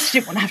 I just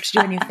didn't want to have to do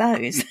any of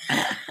those.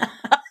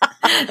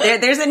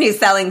 There's a new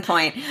selling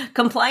point.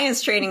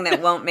 Compliance training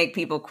that won't make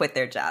people quit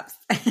their jobs.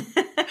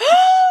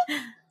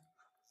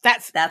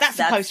 That's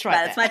a post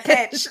right That's my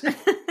pitch.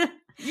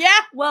 Yeah,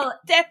 well,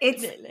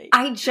 definitely.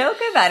 I joke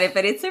about it,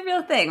 but it's a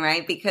real thing,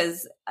 right?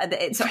 Because it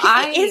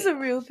is a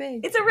real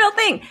thing. It's a real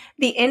thing.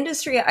 The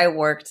industry I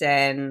worked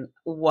in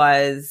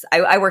was,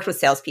 I worked with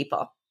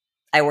salespeople.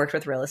 I worked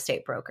with real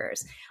estate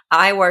brokers.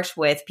 I worked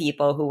with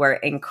people who were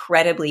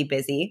incredibly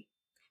busy,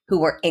 who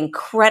were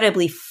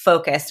incredibly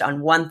focused on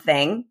one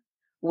thing,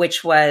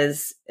 which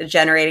was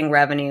generating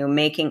revenue,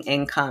 making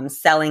income,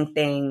 selling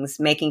things,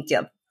 making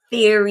deals,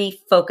 very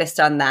focused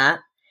on that,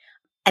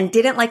 and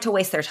didn't like to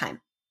waste their time.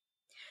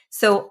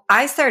 So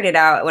I started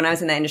out, when I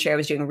was in the industry, I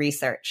was doing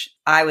research.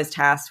 I was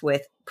tasked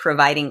with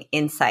providing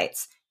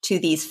insights to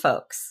these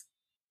folks.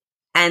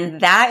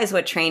 And that is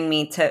what trained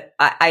me to,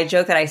 I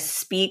joke that I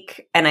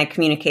speak and I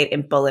communicate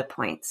in bullet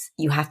points.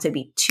 You have to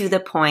be to the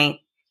point.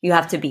 You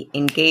have to be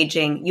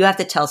engaging. You have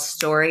to tell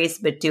stories,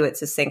 but do it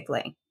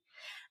succinctly.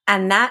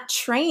 And that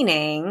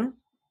training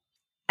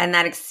and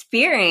that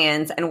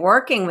experience and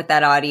working with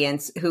that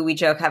audience who we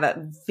joke have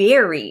a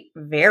very,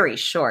 very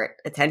short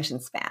attention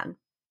span,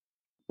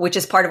 which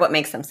is part of what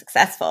makes them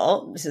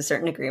successful to a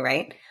certain degree,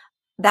 right?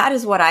 That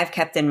is what I've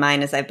kept in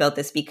mind as I built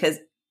this, because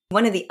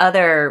one of the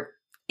other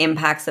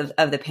impacts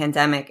of the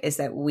pandemic is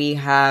that we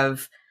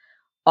have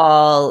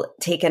all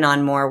taken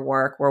on more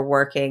work. We're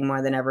working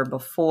more than ever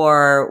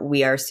before.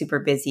 We are super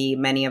busy.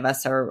 Many of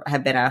us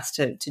have been asked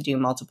to do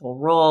multiple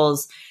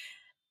roles.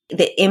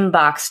 The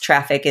inbox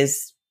traffic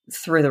is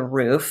through the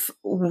roof.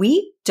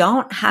 We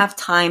don't have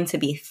time to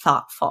be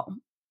thoughtful.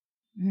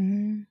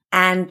 Mm-hmm.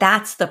 And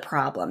that's the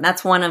problem.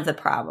 That's one of the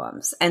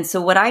problems. And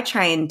so what I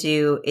try and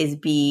do is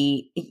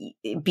be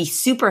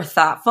super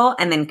thoughtful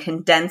and then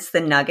condense the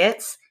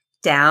nuggets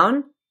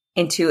down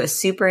into a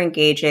super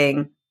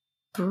engaging,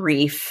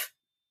 brief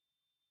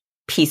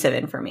piece of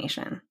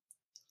information.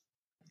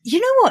 You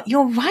know what?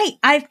 You're right.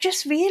 I've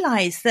just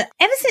realized that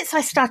ever since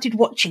I started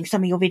watching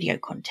some of your video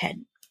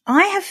content,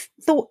 I have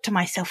thought to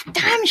myself,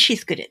 damn,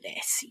 she's good at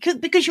this.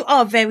 Because you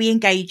are very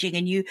engaging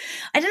and you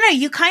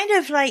kind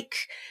of like,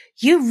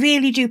 you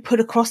really do put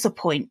across a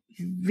point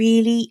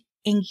really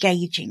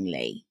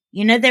engagingly.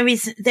 You know, there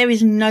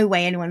is no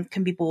way anyone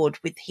can be bored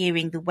with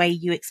hearing the way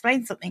you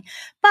explain something.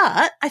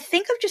 But I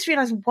think I've just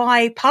realized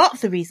why, part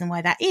of the reason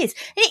why that is.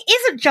 And it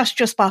isn't just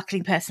your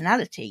sparkling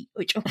personality,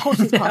 which of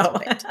course is part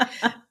of it.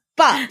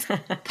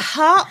 But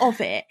part of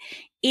it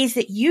is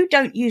that you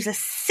don't use a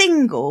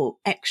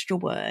single extra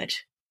word.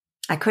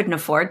 I couldn't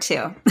afford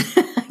to.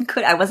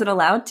 I wasn't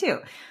allowed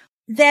to.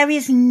 There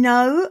is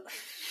no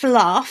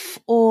fluff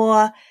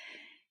or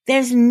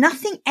there's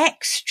nothing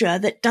extra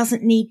that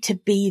doesn't need to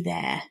be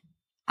there.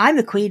 I'm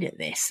a queen at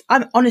this.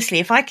 I'm honestly,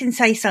 if I can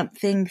say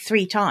something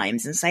 3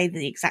 times and say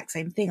the exact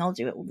same thing, I'll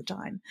do it all the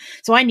time.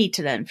 So I need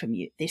to learn from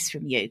you,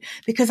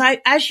 because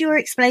as you were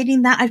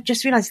explaining that, I've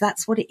just realized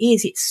that's what it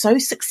is. It's so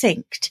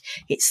succinct.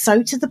 It's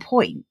so to the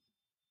point,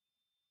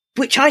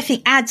 which I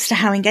think adds to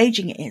how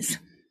engaging it is.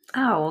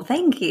 Oh, well,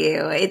 thank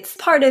you. It's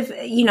part of,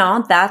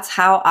 that's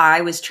how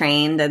I was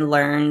trained and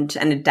learned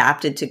and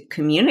adapted to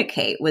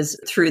communicate, was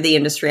through the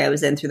industry I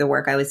was in, through the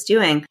work I was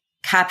doing,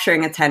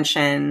 capturing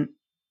attention,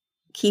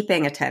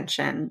 keeping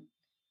attention,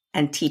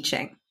 and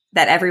teaching.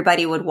 That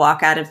everybody would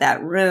walk out of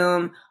that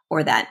room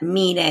or that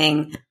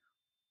meeting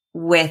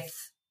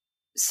with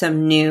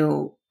some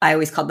new, I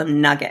always call them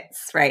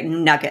nuggets, right?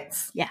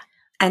 Nuggets. Yeah.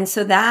 And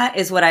so that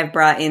is what I've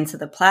brought into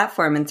the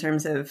platform in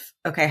terms of,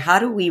 okay, how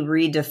do we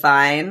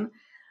redefine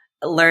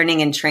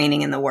learning and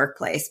training in the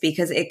workplace?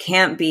 Because it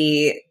can't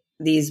be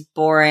these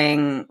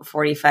boring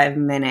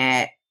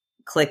 45-minute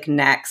click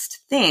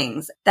next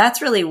things.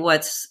 That's really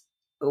what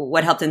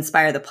helped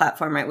inspire the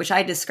platform, right? Which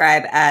I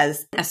describe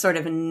as a sort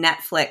of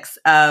Netflix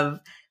of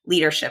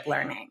leadership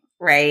learning,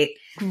 right?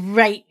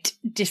 Great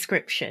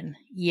description.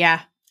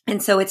 Yeah.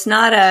 And so it's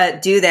not a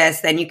do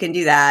this, then you can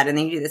do that, and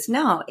then you do this.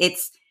 No,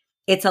 it's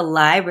a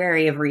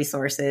library of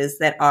resources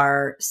that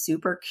are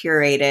super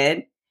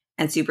curated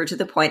and super to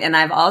the point. And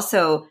I've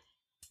also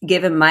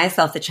given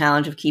myself the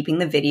challenge of keeping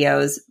the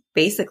videos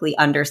basically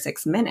under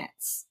 6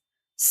 minutes.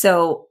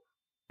 So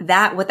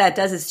what that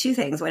does is 2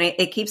 things. When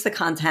it keeps the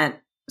content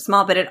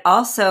small, but it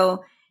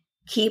also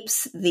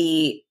keeps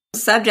the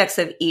subjects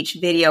of each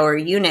video or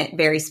unit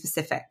very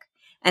specific.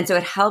 And so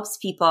it helps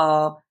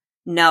people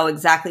know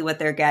exactly what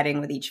they're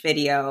getting with each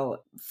video,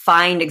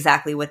 find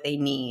exactly what they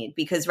need.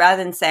 Because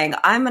rather than saying,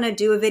 I'm going to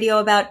do a video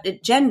about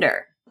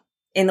gender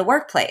in the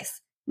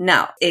workplace,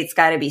 no, it's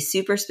got to be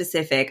super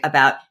specific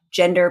about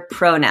gender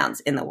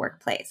pronouns in the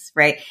workplace,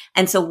 right?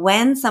 And so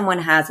when someone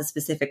has a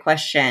specific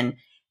question,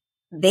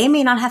 they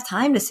may not have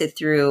time to sit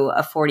through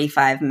a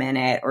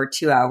 45-minute or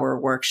 2-hour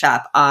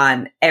workshop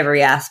on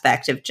every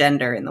aspect of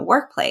gender in the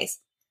workplace.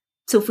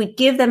 So if we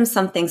give them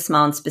something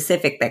small and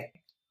specific that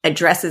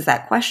addresses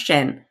that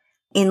question,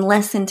 in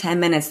less than 10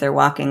 minutes, they're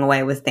walking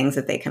away with things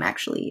that they can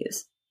actually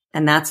use.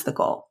 And that's the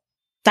goal.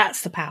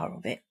 That's the power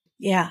of it.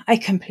 Yeah, I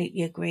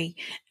completely agree.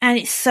 And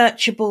it's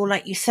searchable,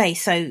 like you say.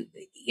 So,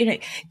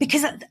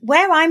 because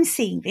where I'm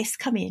seeing this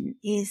come in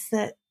is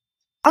that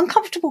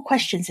uncomfortable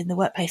questions in the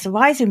workplace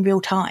arise in real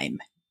time,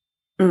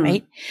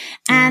 right?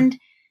 Yeah. And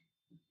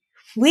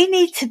we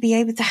need to be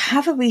able to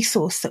have a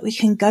resource that we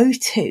can go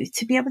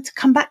to be able to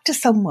come back to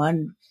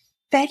someone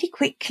fairly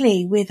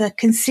quickly with a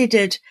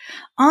considered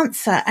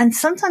answer. And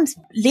sometimes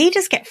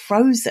leaders get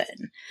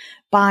frozen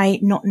by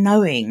not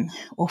knowing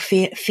or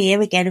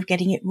fear again of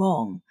getting it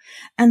wrong.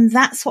 And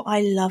that's what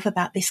I love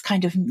about this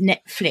kind of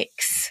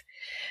Netflix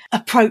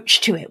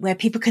approach to it, where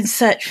people can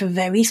search for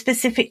very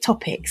specific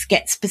topics,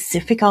 get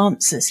specific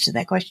answers to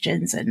their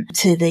questions and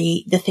to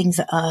the things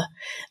that are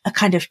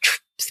kind of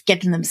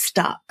getting them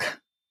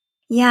stuck.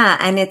 Yeah.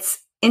 And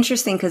it's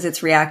interesting because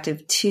it's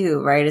reactive too,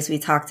 right? As we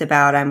talked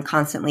about, I'm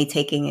constantly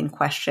taking in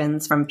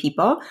questions from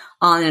people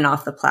on and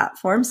off the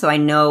platform. So I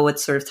know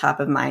what's sort of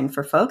top of mind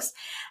for folks.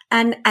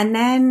 And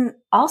then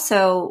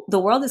also the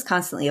world is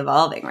constantly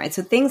evolving, right?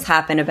 So things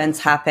happen, events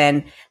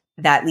happen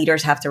that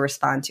leaders have to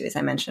respond to, as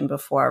I mentioned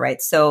before,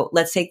 right? So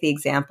let's take the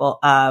example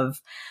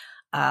of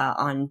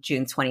on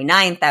June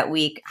 29th, that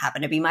week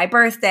happened to be my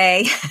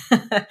birthday.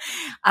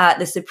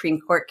 The Supreme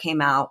Court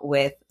came out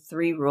with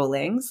 3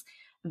 rulings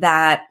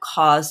that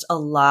caused a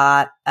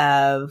lot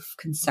of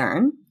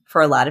concern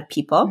for a lot of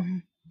people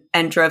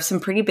and drove some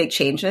pretty big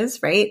changes,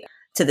 right,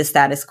 to the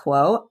status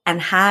quo,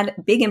 and had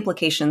big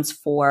implications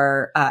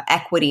for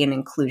equity and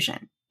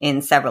inclusion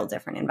in several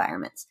different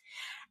environments.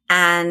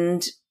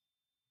 And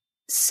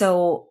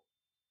so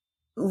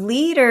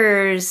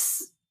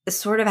leaders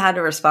sort of had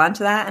to respond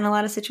to that in a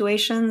lot of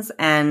situations.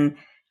 And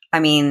I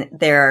mean,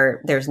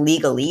 there's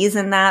legalese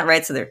in that,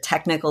 right? So there are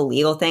technical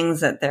legal things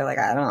that they're like,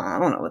 I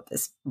don't know what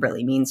this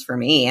really means for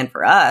me and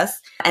for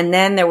us. And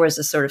then there was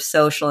a sort of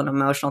social and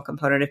emotional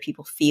component of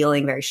people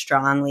feeling very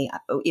strongly,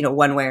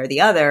 one way or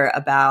the other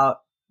about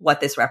what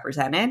this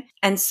represented.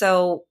 And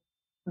so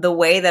the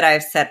way that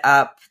I've set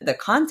up the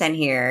content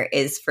here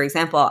is, for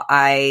example,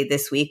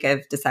 this week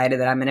I've decided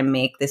that I'm going to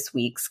make this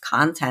week's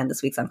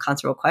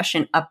unconscionable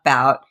question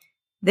about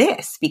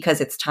this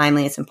because it's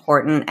timely, it's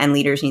important, and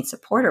leaders need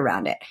support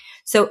around it.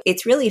 So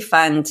it's really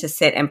fun to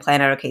sit and plan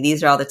out, okay,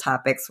 these are all the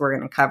topics we're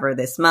going to cover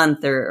this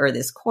month or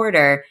this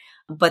quarter,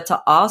 but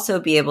to also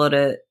be able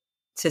to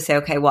say,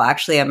 okay, well,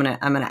 actually, I'm going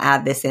to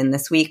add this in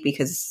this week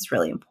because this is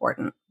really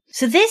important.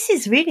 So this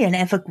is really an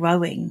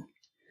ever-growing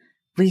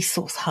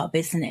resource hub,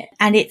 isn't it?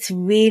 And it's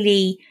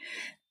really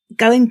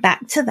going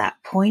back to that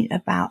point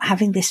about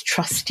having this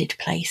trusted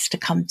place to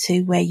come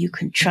to where you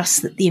can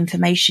trust that the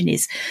information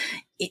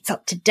it's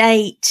up to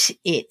date.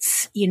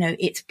 It's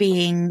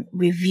being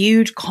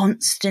reviewed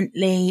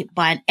constantly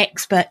by an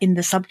expert in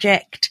the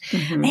subject.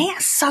 Mm-hmm. It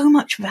has so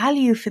much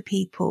value for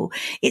people.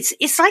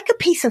 It's like a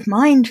peace of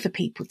mind for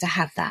people to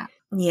have that.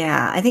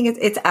 Yeah. I think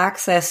it's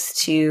access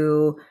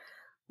to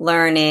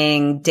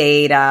learning,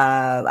 data.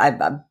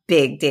 I'm a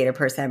big data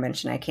person. I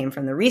mentioned I came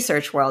from the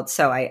research world.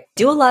 So I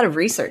do a lot of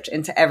research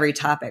into every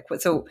topic.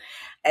 So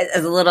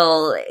as a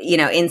little,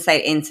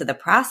 insight into the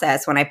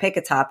process, when I pick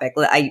a topic,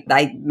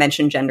 I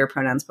mentioned gender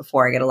pronouns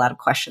before. I get a lot of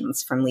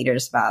questions from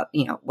leaders about,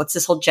 what's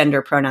this whole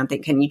gender pronoun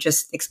thing? Can you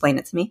just explain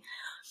it to me?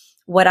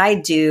 What I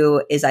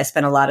do is I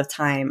spend a lot of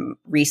time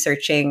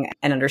researching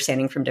and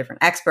understanding from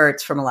different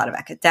experts, from a lot of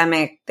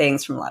academic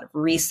things, from a lot of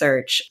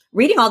research,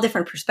 reading all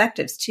different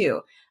perspectives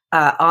too,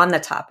 on the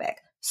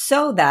topic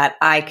so that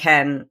I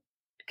can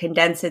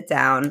condense it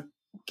down,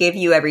 give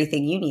you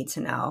everything you need to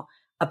know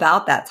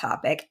about that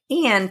topic,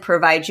 and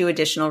provide you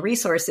additional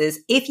resources.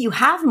 If you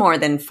have more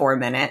than 4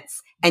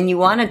 minutes and you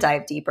want to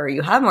dive deeper,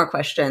 you have more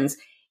questions,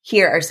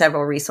 here are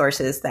several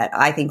resources that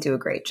I think do a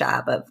great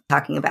job of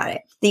talking about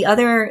it. The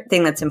other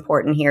thing that's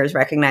important here is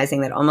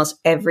recognizing that almost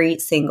every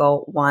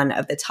single one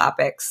of the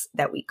topics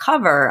that we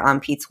cover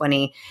on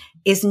P20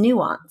 is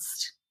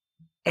nuanced.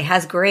 It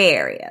has gray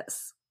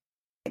areas.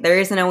 There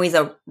isn't always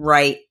a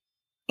right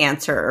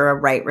answer or a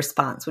right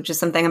response, which is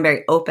something I'm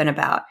very open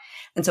about.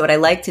 And so what I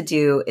like to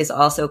do is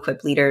also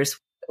equip leaders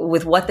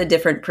with what the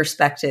different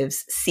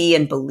perspectives see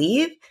and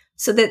believe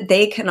so that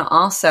they can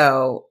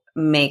also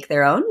make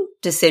their own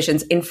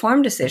decisions,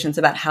 informed decisions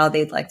about how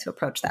they'd like to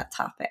approach that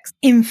topic.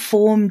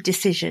 Informed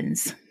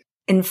decisions.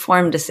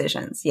 Informed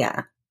decisions,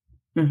 yeah.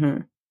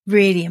 Mm-hmm.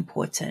 Really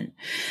important.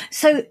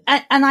 So,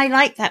 and I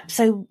like that.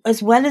 So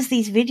as well as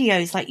these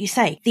videos, like you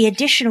say, the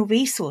additional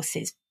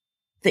resources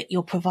that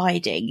you're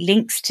providing,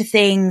 links to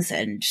things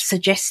and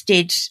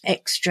suggested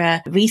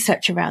extra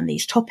research around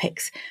these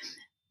topics.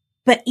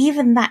 But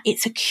even that,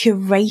 it's a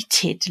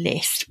curated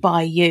list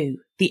by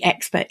you, the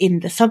expert in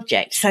the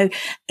subject. So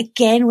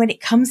again, when it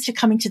comes to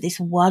coming to this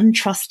one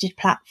trusted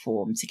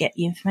platform to get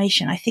the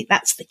information, I think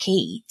that's the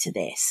key to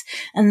this.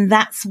 And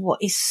that's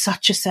what is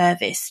such a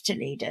service to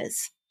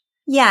leaders.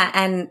 Yeah.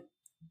 And,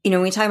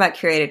 when we talk about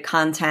curated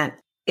content,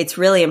 it's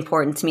really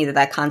important to me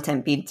that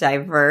content be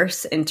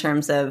diverse in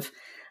terms of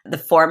the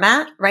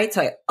format, right?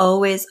 So I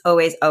always,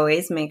 always,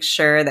 always make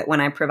sure that when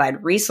I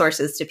provide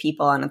resources to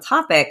people on a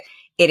topic,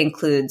 it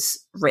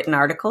includes written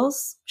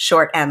articles,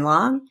 short and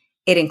long.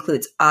 It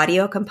includes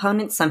audio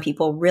components. Some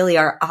people really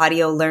are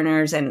audio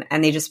learners and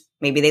they just,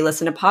 maybe they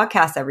listen to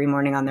podcasts every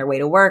morning on their way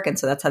to work. And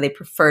so that's how they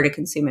prefer to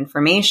consume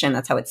information.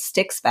 That's how it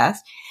sticks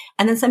best.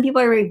 And then some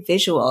people are very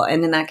visual.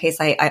 And in that case,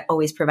 I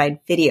always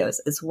provide videos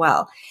as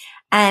well.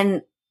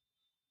 And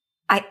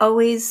I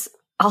always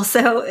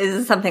also, this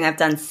is something I've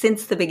done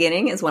since the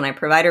beginning, is when I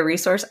provide a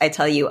resource, I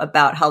tell you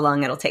about how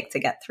long it'll take to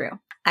get through.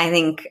 I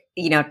think,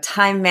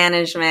 time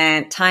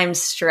management, time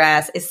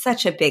stress is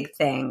such a big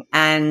thing.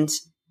 And,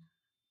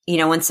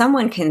 when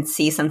someone can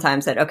see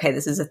sometimes that, okay,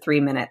 this is a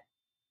 3-minute,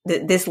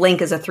 this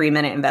link is a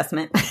 3-minute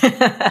investment,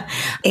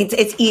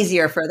 it's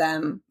easier for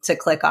them to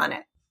click on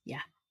it.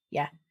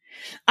 Yeah.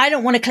 I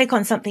don't want to click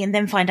on something and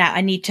then find out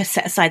I need to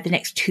set aside the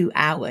next 2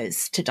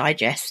 hours to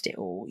digest it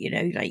all,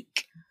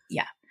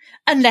 yeah.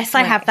 Unless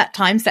I have that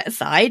time set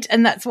aside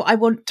and that's what I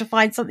want to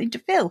find something to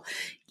fill.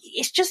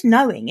 It's just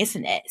knowing,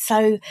 isn't it?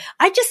 So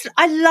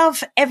I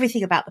love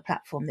everything about the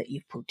platform that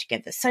you've pulled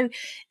together. So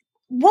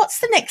what's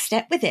the next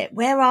step with it?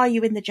 Where are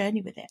you in the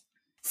journey with it?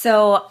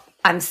 So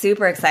I'm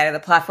super excited. The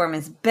platform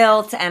is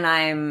built and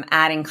I'm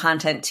adding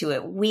content to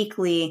it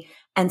weekly.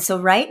 And so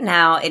right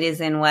now it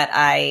is in what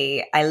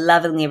I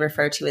lovingly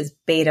refer to as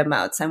beta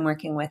mode. So I'm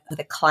working with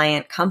a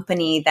client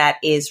company that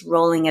is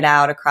rolling it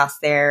out across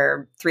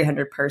their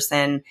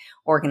 300-person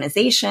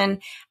organization.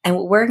 And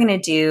what we're going to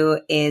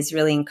do is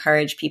really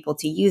encourage people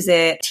to use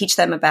it, teach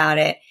them about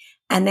it,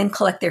 and then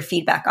collect their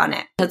feedback on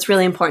it. So it's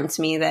really important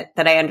to me that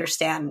I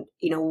understand,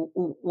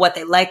 what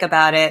they like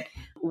about it,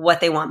 what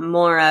they want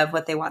more of,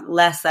 what they want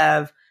less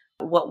of,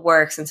 what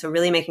works. And so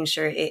really making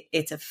sure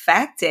it's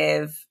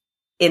effective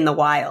in the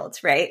wild,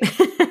 right?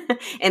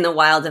 In the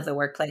wild of the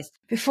workplace.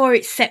 Before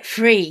it's set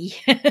free.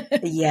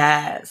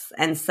 Yes.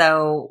 And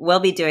so we'll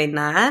be doing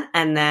that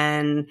and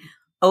then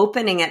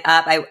opening it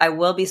up. I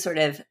will be sort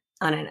of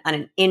on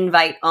an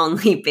invite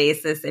only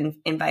basis and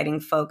inviting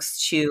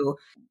folks to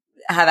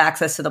have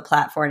access to the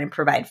platform and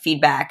provide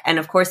feedback. And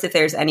of course, if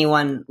there's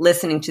anyone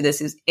listening to this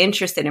who's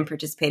interested in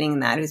participating in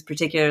that, who's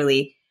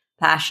particularly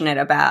passionate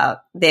about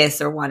this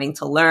or wanting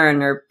to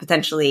learn or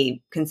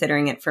potentially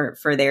considering it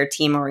for their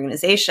team or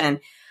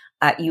organization,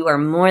 you are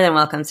more than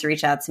welcome to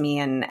reach out to me.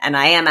 And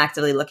I am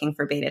actively looking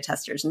for beta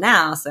testers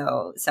now.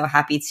 So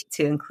happy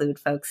to include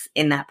folks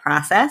in that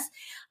process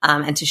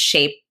and to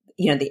shape,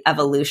 the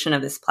evolution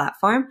of this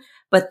platform.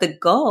 But the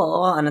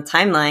goal on a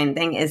timeline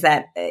thing is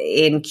that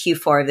in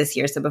Q4 of this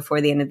year, so before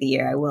the end of the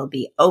year, I will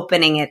be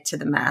opening it to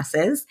the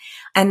masses.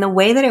 And the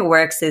way that it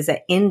works is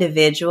that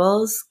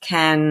individuals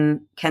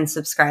can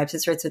subscribe to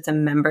it. So it's a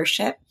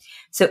membership.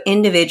 So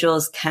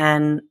individuals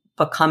can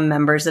become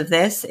members of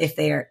this if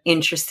they are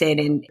interested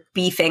in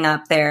beefing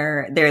up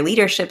their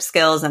leadership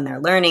skills and their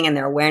learning and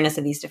their awareness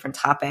of these different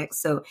topics.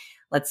 So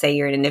let's say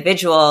you're an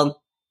individual,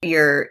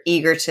 you're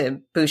eager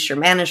to boost your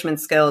management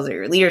skills or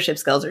your leadership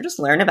skills or just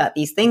learn about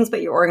these things,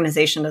 but your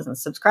organization doesn't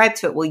subscribe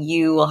to it. Well,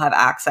 you will have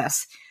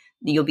access.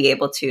 You'll be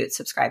able to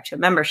subscribe to a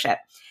membership.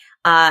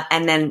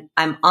 And then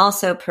I'm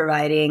also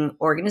providing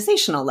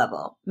organizational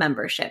level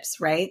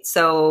memberships, right?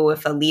 So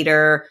if a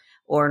leader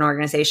or an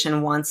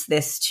organization wants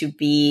this to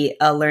be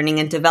a learning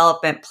and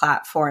development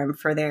platform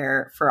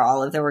for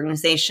all of their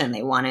organization,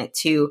 they want it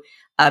to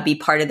be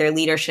part of their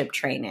leadership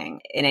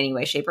training in any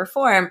way, shape, or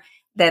form,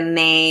 then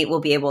they will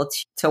be able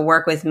to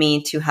work with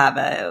me to have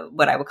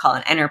what I would call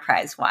an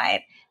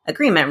enterprise-wide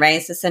agreement, right?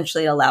 It's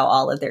essentially allow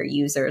all of their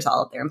users,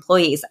 all of their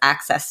employees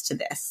access to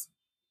this.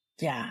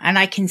 Yeah. And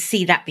I can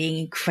see that being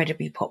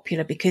incredibly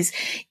popular because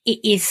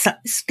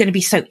it's going to be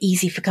so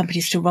easy for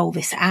companies to roll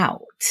this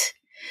out.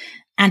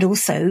 And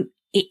also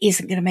it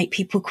isn't going to make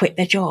people quit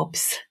their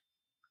jobs.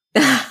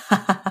 They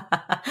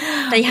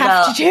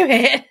have to do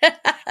it.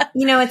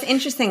 It's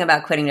interesting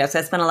about quitting jobs.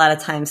 I spent a lot of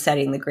time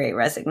studying the Great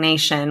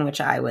Resignation,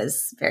 which I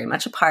was very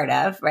much a part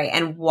of, right?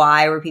 And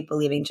why were people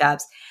leaving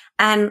jobs?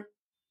 And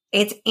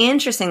it's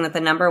interesting that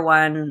the number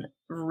one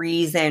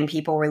reason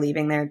people were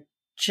leaving their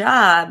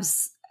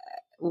jobs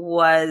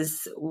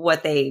was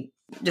what they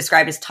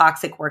described as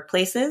toxic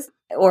workplaces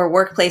or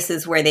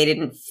workplaces where they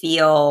didn't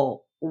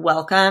feel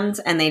welcomed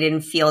and they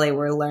didn't feel they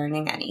were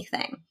learning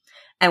anything.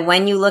 And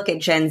when you look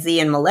at Gen Z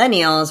and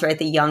millennials, right,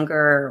 the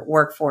younger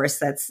workforce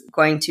that's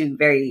going to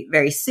very,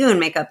 very soon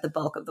make up the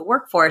bulk of the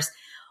workforce,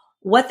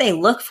 what they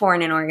look for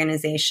in an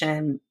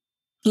organization,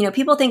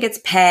 people think it's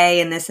pay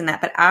and this and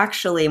that, but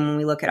actually when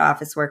we look at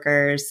office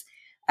workers,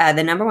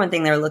 the number one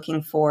thing they're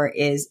looking for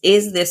is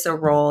this a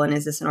role and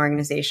is this an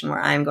organization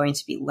where I'm going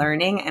to be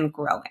learning and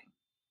growing?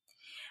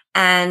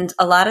 And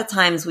a lot of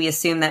times we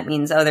assume that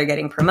means, they're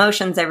getting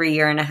promotions every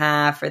year and a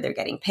half or they're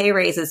getting pay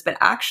raises, but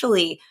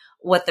actually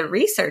what the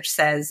research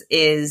says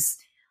is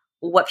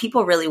what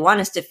people really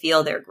want is to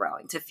feel they're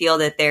growing, to feel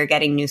that they're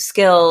getting new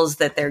skills,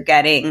 that they're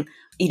getting,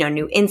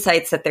 new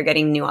insights, that they're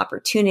getting new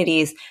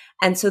opportunities.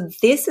 And so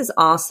this is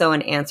also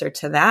an answer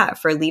to that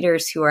for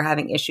leaders who are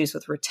having issues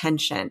with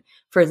retention,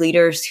 for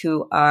leaders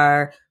who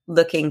are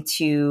looking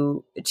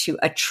to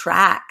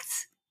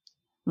attract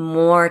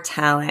more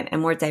talent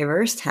and more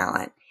diverse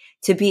talent.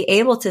 To be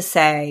able to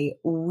say,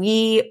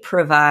 we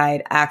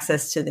provide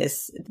access to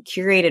this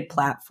curated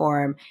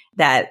platform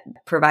that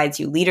provides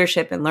you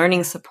leadership and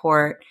learning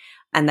support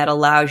and that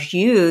allows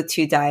you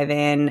to dive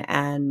in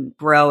and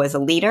grow as a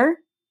leader.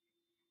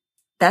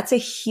 That's a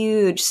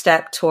huge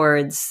step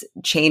towards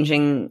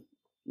changing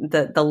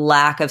the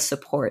lack of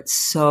support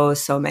so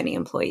many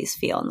employees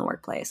feel in the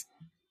workplace.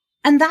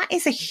 And that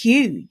is a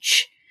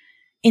huge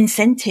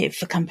incentive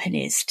for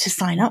companies to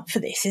sign up for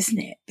this, isn't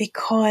it?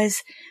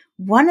 Because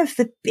one of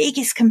the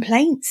biggest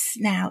complaints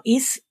now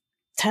is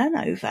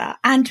turnover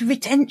and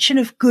retention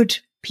of good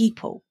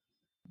people.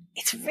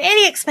 It's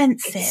really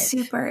expensive. It's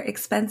super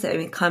expensive. I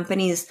mean,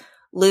 companies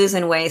lose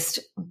and waste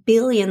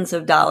billions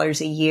of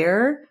dollars a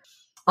year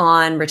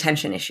on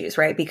retention issues,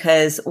 right?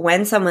 Because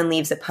when someone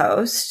leaves a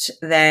post,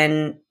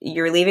 then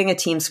you're leaving a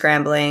team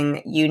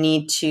scrambling. You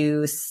need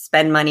to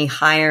spend money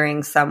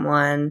hiring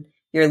someone.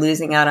 You're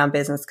losing out on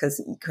business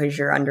because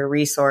you're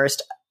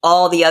under-resourced.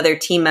 All the other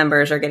team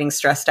members are getting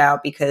stressed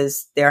out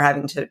because they're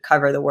having to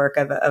cover the work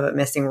of a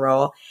missing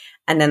role.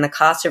 and then the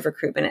cost of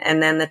recruitment,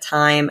 and then the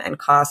time and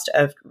cost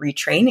of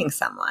retraining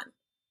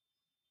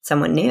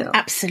someone new.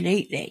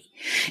 Absolutely.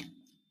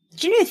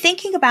 Do you know,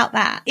 thinking about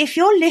that, if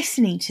you're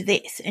listening to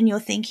this and you're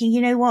thinking,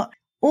 you know what,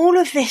 all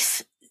of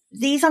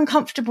these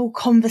uncomfortable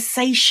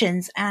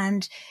conversations,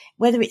 and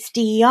whether it's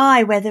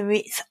DEI, whether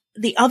it's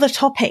the other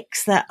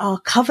topics that are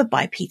covered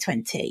by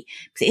P20,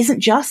 because it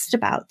isn't just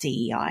about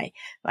DEI,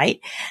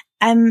 right?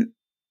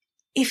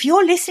 If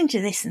you're listening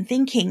to this and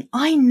thinking,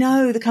 I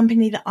know the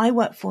company that I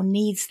work for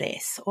needs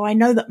this, or I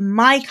know that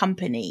my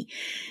company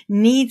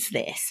needs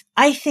this,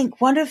 I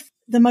think one of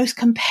the most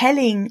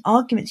compelling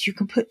arguments you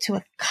can put to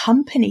a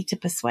company to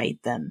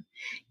persuade them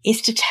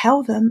is to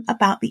tell them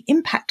about the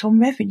impact on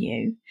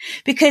revenue,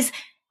 because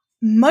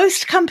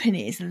most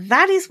companies,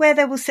 that is where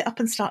they will sit up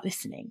and start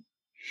listening.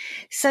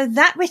 So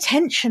that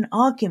retention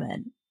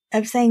argument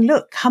of saying,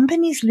 look,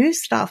 companies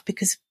lose staff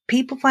because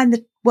people find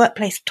the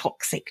workplace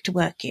toxic to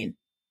work in.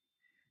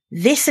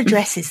 This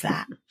addresses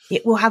that.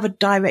 It will have a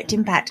direct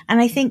impact.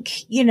 And I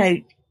think, you know,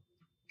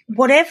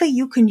 whatever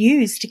you can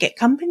use to get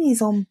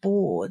companies on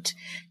board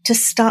to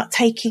start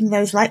taking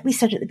those, like we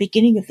said at the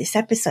beginning of this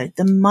episode,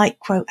 the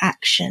micro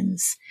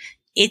actions.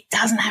 It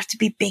doesn't have to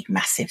be big,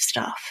 massive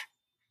stuff.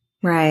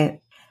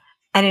 Right.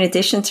 And in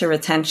addition to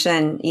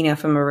retention, you know,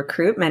 from a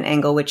recruitment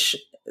angle, which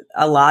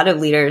a lot of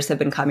leaders have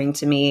been coming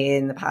to me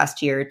in the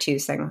past year or two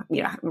saying,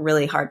 you know,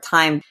 really hard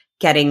time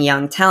getting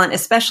young talent,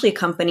 especially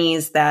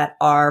companies that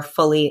are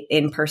fully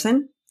in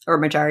person or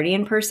majority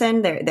in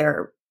person.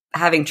 They're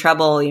having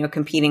trouble, you know,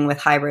 competing with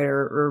hybrid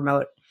or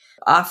remote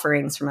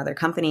offerings from other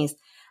companies.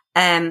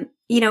 You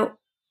know,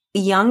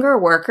 younger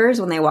workers,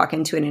 when they walk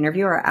into an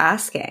interview, are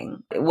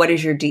asking, what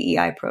is your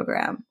DEI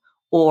program?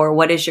 Or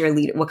what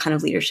kind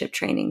of leadership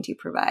training do you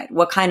provide?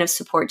 What kind of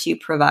support do you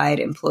provide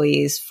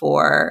employees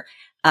for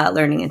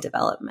learning and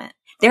development?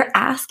 They're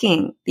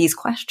asking these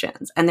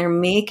questions and they're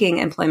making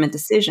employment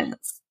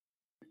decisions.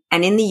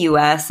 And in the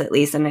US, at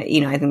least, and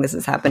you know, I think this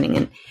is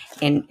happening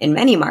in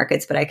many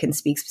markets, but I can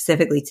speak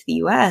specifically to the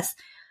US,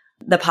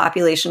 the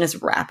population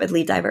is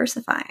rapidly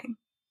diversifying.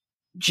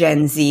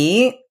 Gen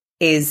Z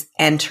is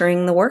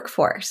entering the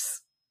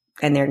workforce,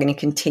 and they're going to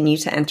continue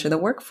to enter the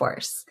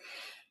workforce.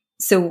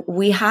 So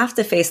we have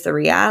to face the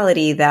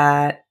reality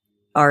that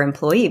our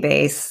employee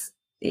base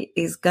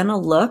is going to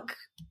look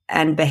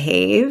and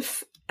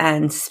behave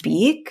and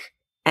speak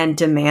and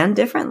demand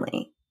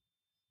differently.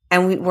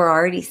 And we're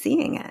already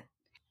seeing it.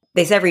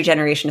 They say every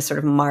generation is sort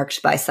of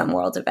marked by some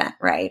world event,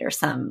 right? Or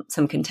some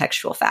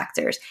contextual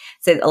factors.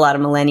 So a lot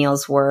of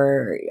millennials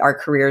our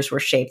careers were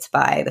shaped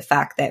by the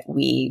fact that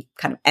we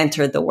kind of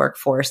entered the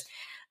workforce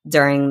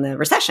during the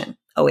recession,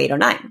 08,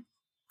 09.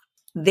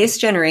 This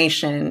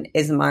generation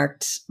is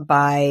marked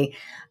by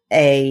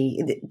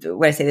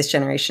when I say this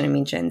generation, I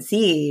mean Gen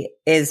Z,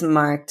 is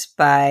marked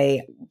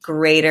by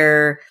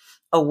greater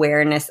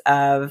awareness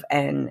of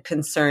and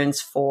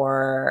concerns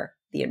for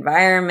the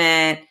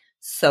environment,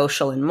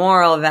 social and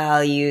moral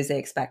values. They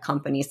expect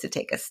companies to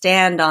take a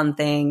stand on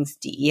things,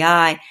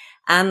 DEI,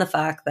 and the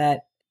fact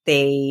that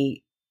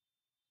they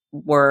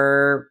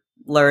were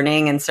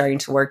learning and starting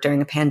to work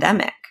during a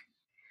pandemic.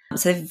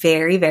 So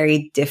very,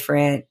 very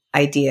different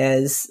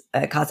ideas,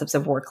 concepts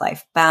of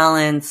work-life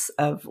balance,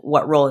 of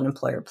what role an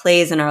employer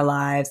plays in our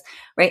lives,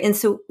 right? And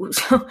so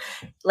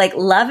like,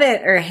 love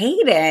it or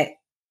hate it,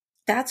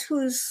 that's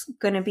who's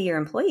going to be your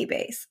employee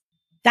base.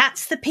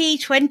 That's the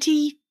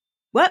P20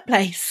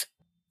 workplace.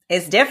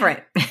 It's different.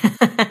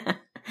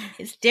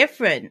 It's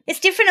different. It's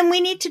different, and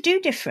we need to do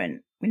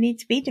different. We need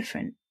to be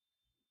different.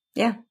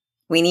 Yeah.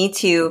 We need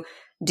to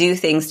do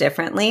things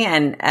differently.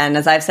 And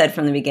as I've said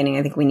from the beginning,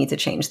 I think we need to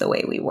change the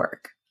way we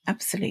work.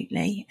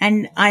 Absolutely.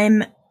 And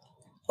I'm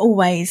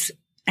always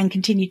and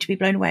continue to be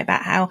blown away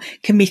about how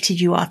committed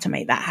you are to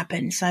make that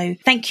happen. So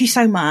thank you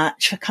so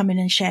much for coming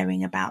and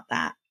sharing about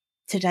that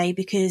today,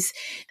 because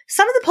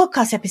some of the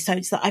podcast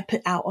episodes that I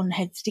put out on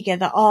Heads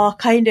Together are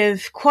kind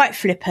of quite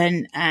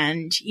flippant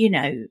and, you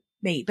know,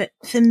 me. But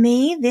for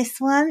me,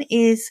 this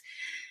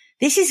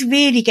is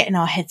really getting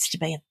our heads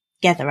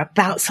together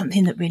about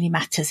something that really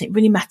matters. It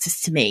really matters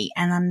to me.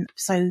 And I'm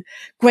so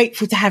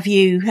grateful to have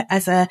you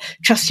as a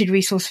trusted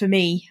resource for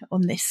me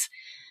on this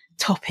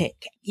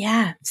topic.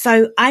 Yeah.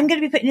 So I'm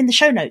going to be putting in the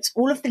show notes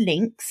all of the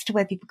links to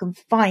where people can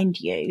find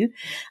you.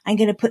 I'm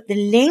going to put the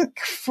link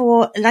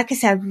for, like I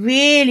said, I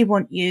really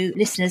want you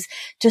listeners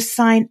to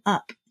sign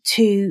up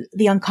to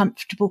the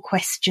Uncomfortable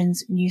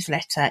Questions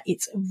newsletter.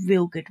 It's a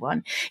real good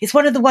one. It's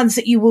one of the ones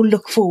that you will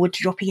look forward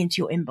to dropping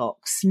into your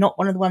inbox, not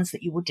one of the ones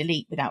that you will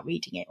delete without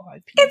reading it or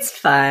opening it. It's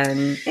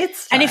fun.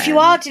 It's fun. And if you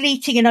are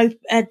deleting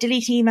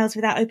emails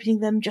without opening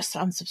them, just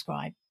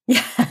unsubscribe.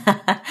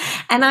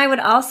 And I would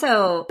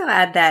also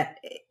add that,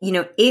 you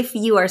know, if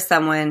you are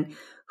someone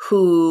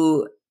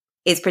who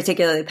is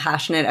particularly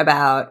passionate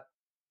about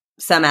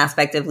some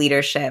aspect of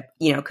leadership,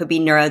 you know, could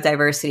be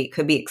neurodiversity,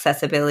 could be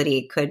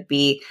accessibility, could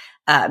be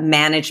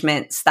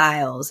management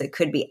styles, it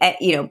could be,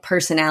 you know,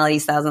 personality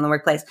styles in the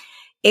workplace.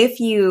 if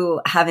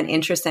you have an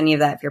interest in any of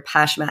that, if you're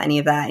passionate about any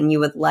of that, and you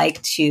would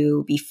like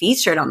to be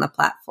featured on the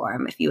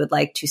platform, if you would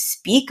like to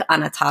speak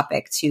on a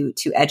topic to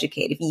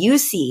educate, if you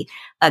see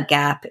a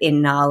gap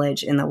in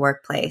knowledge in the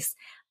workplace,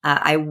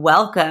 I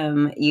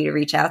welcome you to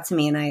reach out to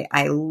me. And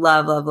I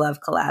love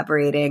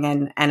collaborating.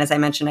 And as I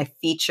mentioned, I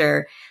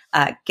feature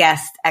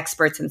guest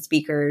experts and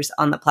speakers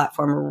on the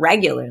platform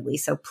regularly.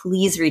 So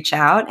please reach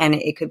out, and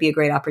it could be a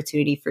great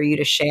opportunity for you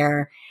to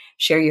share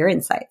your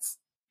insights.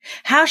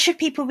 How should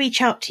people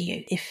reach out to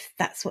you if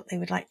that's what they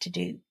would like to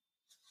do?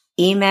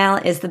 Email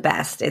is the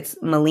best. It's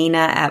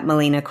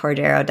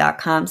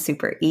melina@melinacordero.com.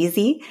 Super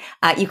easy.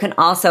 You can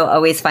also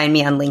always find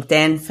me on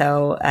LinkedIn.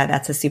 So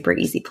that's a super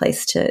easy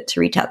place to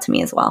reach out to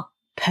me as well.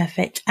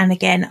 Perfect. And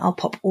again, I'll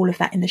pop all of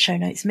that in the show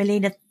notes.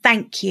 Melina,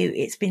 thank you.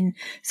 It's been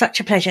such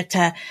a pleasure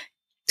to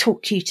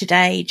talk to you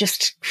today.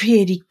 Just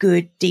really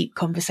good, deep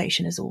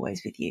conversation as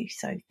always with you.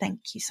 So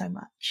thank you so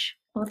much.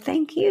 Well,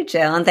 thank you,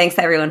 Jill. And thanks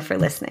everyone for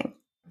listening.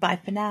 Bye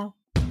for now.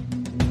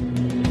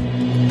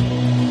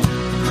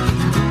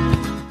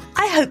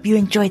 I hope you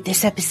enjoyed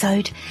this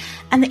episode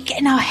and that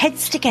getting our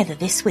heads together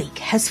this week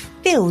has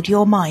filled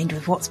your mind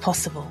with what's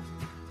possible.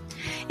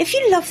 If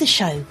you love the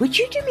show, would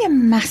you do me a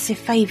massive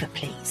favour,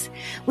 please?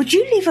 Would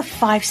you leave a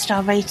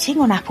 5-star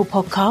rating on Apple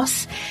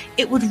Podcasts?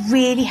 It would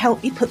really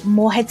help me put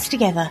more heads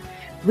together,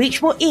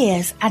 reach more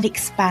ears and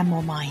expand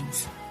more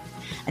minds.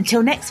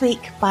 Until next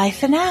week, bye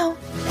for now.